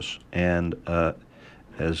resource. And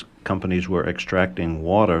as companies were extracting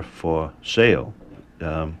water for sale,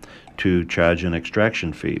 to charge an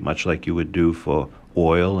extraction fee, much like you would do for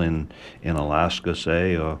oil in Alaska,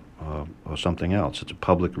 say, or something else. It's a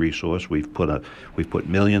public resource. We've put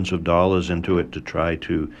millions of dollars into it to try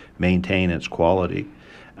to maintain its quality,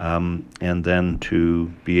 and then to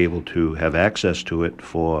be able to have access to it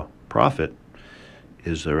for profit.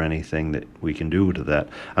 Is there anything that we can do to that?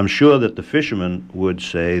 I'm sure that the fishermen would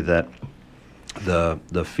say that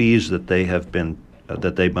the fees that they have been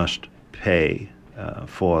that they must pay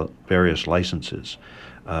for various licenses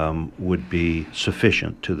would be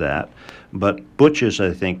sufficient to that. But Butch is,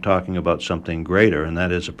 I think, talking about something greater, and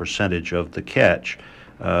that is a percentage of the catch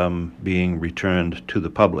being returned to the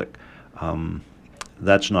public.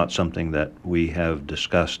 That's not something that we have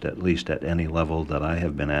discussed, at least at any level that I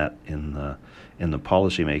have been at in the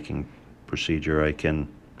policymaking procedure. I can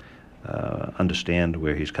understand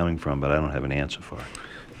where he's coming from, but I don't have an answer for it.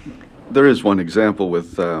 There is one example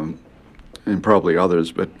with, and probably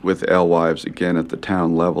others, but with alewives, again, at the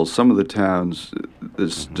town level. Some of the towns,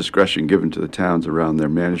 there's discretion given to the towns around their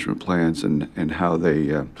management plans and how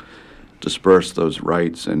they disperse those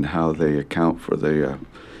rights and how they account for the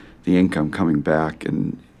income coming back.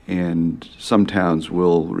 And some towns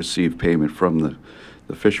will receive payment from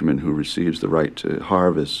the fisherman who receives the right to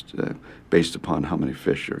harvest based upon how many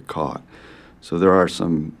fish are caught. So there are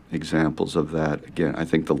some examples of that. Again, I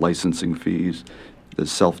think the licensing fees, the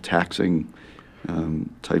self-taxing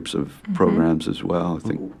types of programs as well. I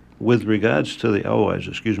think with regards to the alewives,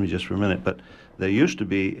 excuse me just for a minute, but there used to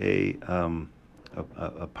be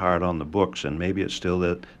a part on the books, and maybe it's still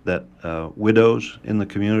that widows in the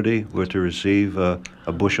community were to receive a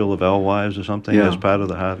bushel of alewives or something as part of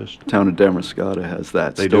the harvest. Town of Damariscotta has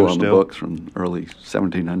that still on the books from early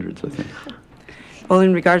 1700s, I think. Well,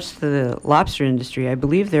 in regards to the lobster industry, I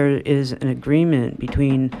believe there is an agreement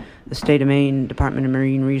between the State of Maine Department of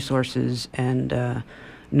Marine Resources and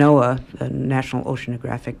NOAA, the National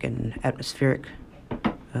Oceanographic and Atmospheric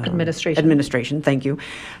Administration, thank you,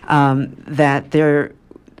 that there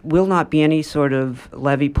will not be any sort of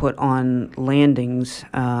levy put on landings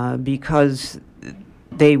because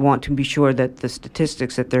they want to be sure that the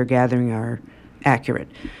statistics that they're gathering are accurate.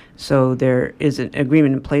 So there is an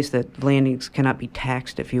agreement in place that landings cannot be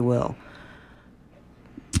taxed, if you will.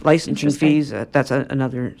 Licensing fees, that's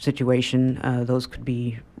another situation. Those could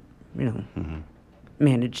be,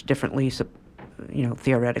 managed differently,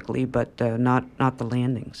 theoretically, but not the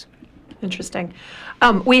landings. Interesting.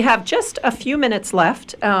 We have just a few minutes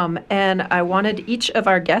left, and I wanted each of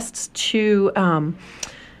our guests to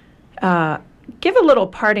give a little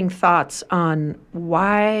parting thoughts on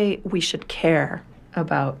why we should care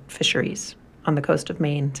about fisheries on the coast of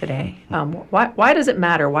Maine today. Why does it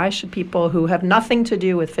matter? Why should people who have nothing to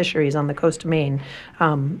do with fisheries on the coast of Maine,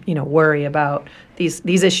 worry about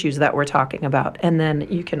these issues that we're talking about? And then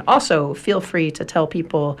you can also feel free to tell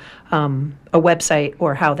people a website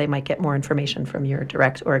or how they might get more information from your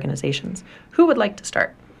direct organizations. Who would like to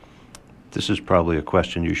start? This is probably a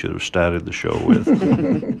question you should have started the show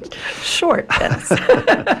with. Short, Dennis.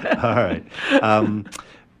 All right.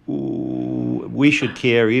 We should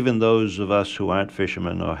care, even those of us who aren't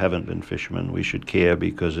fishermen or haven't been fishermen, we should care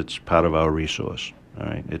because it's part of our resource. All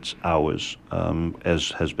right, it's ours, as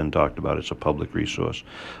has been talked about. It's a public resource.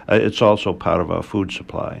 It's also part of our food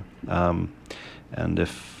supply. And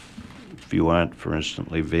if you aren't, for instance,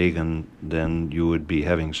 vegan, then you would be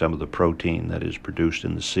having some of the protein that is produced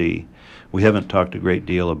in the sea. We haven't talked a great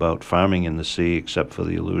deal about farming in the sea, except for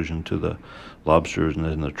the allusion to the lobsters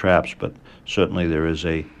and the traps, but certainly there is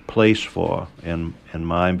a place for, in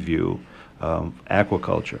my view,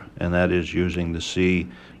 aquaculture, and that is using the sea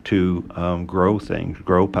to grow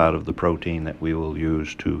part of the protein that we will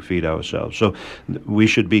use to feed ourselves. So we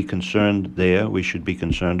should be concerned there. We should be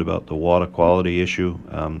concerned about the water quality issue.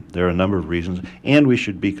 There are a number of reasons, and we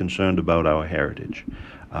should be concerned about our heritage.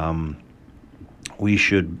 We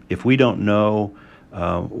should, if we don't know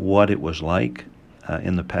what it was like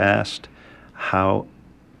in the past, how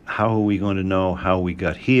are we going to know how we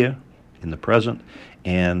got here in the present,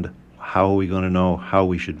 and how are we going to know how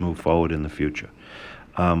we should move forward in the future?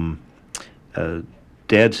 Dad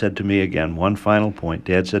said to me again, one final point,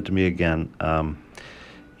 Dad said to me again,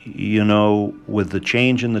 with the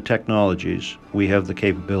change in the technologies, we have the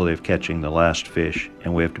capability of catching the last fish,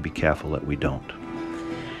 and we have to be careful that we don't.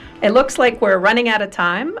 It looks like we're running out of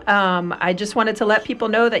time. I just wanted to let people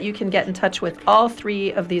know that you can get in touch with all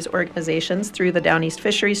three of these organizations through the Down East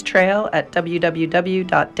Fisheries Trail at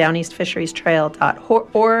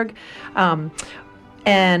www.downeastfisheriestrail.org.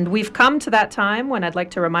 And we've come to that time when I'd like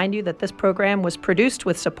to remind you that this program was produced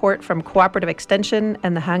with support from Cooperative Extension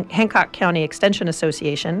and the Hancock County Extension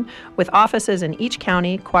Association. With offices in each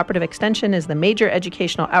county, Cooperative Extension is the major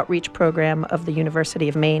educational outreach program of the University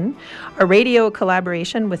of Maine. Our radio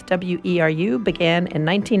collaboration with WERU began in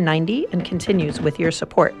 1990 and continues with your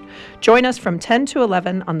support. Join us from 10 to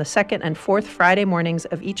 11 on the second and fourth Friday mornings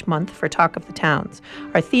of each month for Talk of the Towns.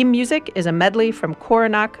 Our theme music is a medley from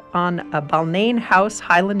Coronach on a Balnain House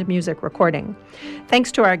Highland music recording.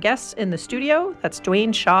 Thanks to our guests in the studio, that's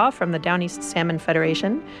Dwayne Shaw from the Down East Salmon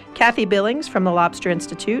Federation, Kathy Billings from the Lobster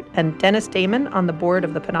Institute, and Dennis Damon on the board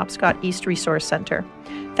of the Penobscot East Resource Center.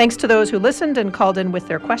 Thanks to those who listened and called in with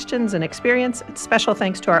their questions and experience, and special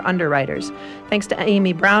thanks to our underwriters. Thanks to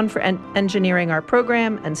Amy Brown for engineering our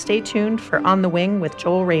program, and stay tuned for On the Wing with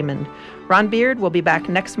Joel Raymond. Ron Beard will be back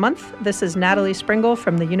next month. This is Natalie Springle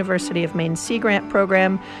from the University of Maine Sea Grant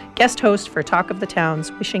Program, guest host for Talk of the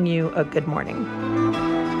Towns, wishing you a good morning.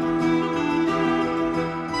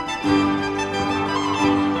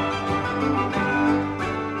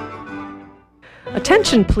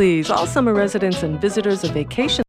 Attention, please, all summer residents and visitors of vacation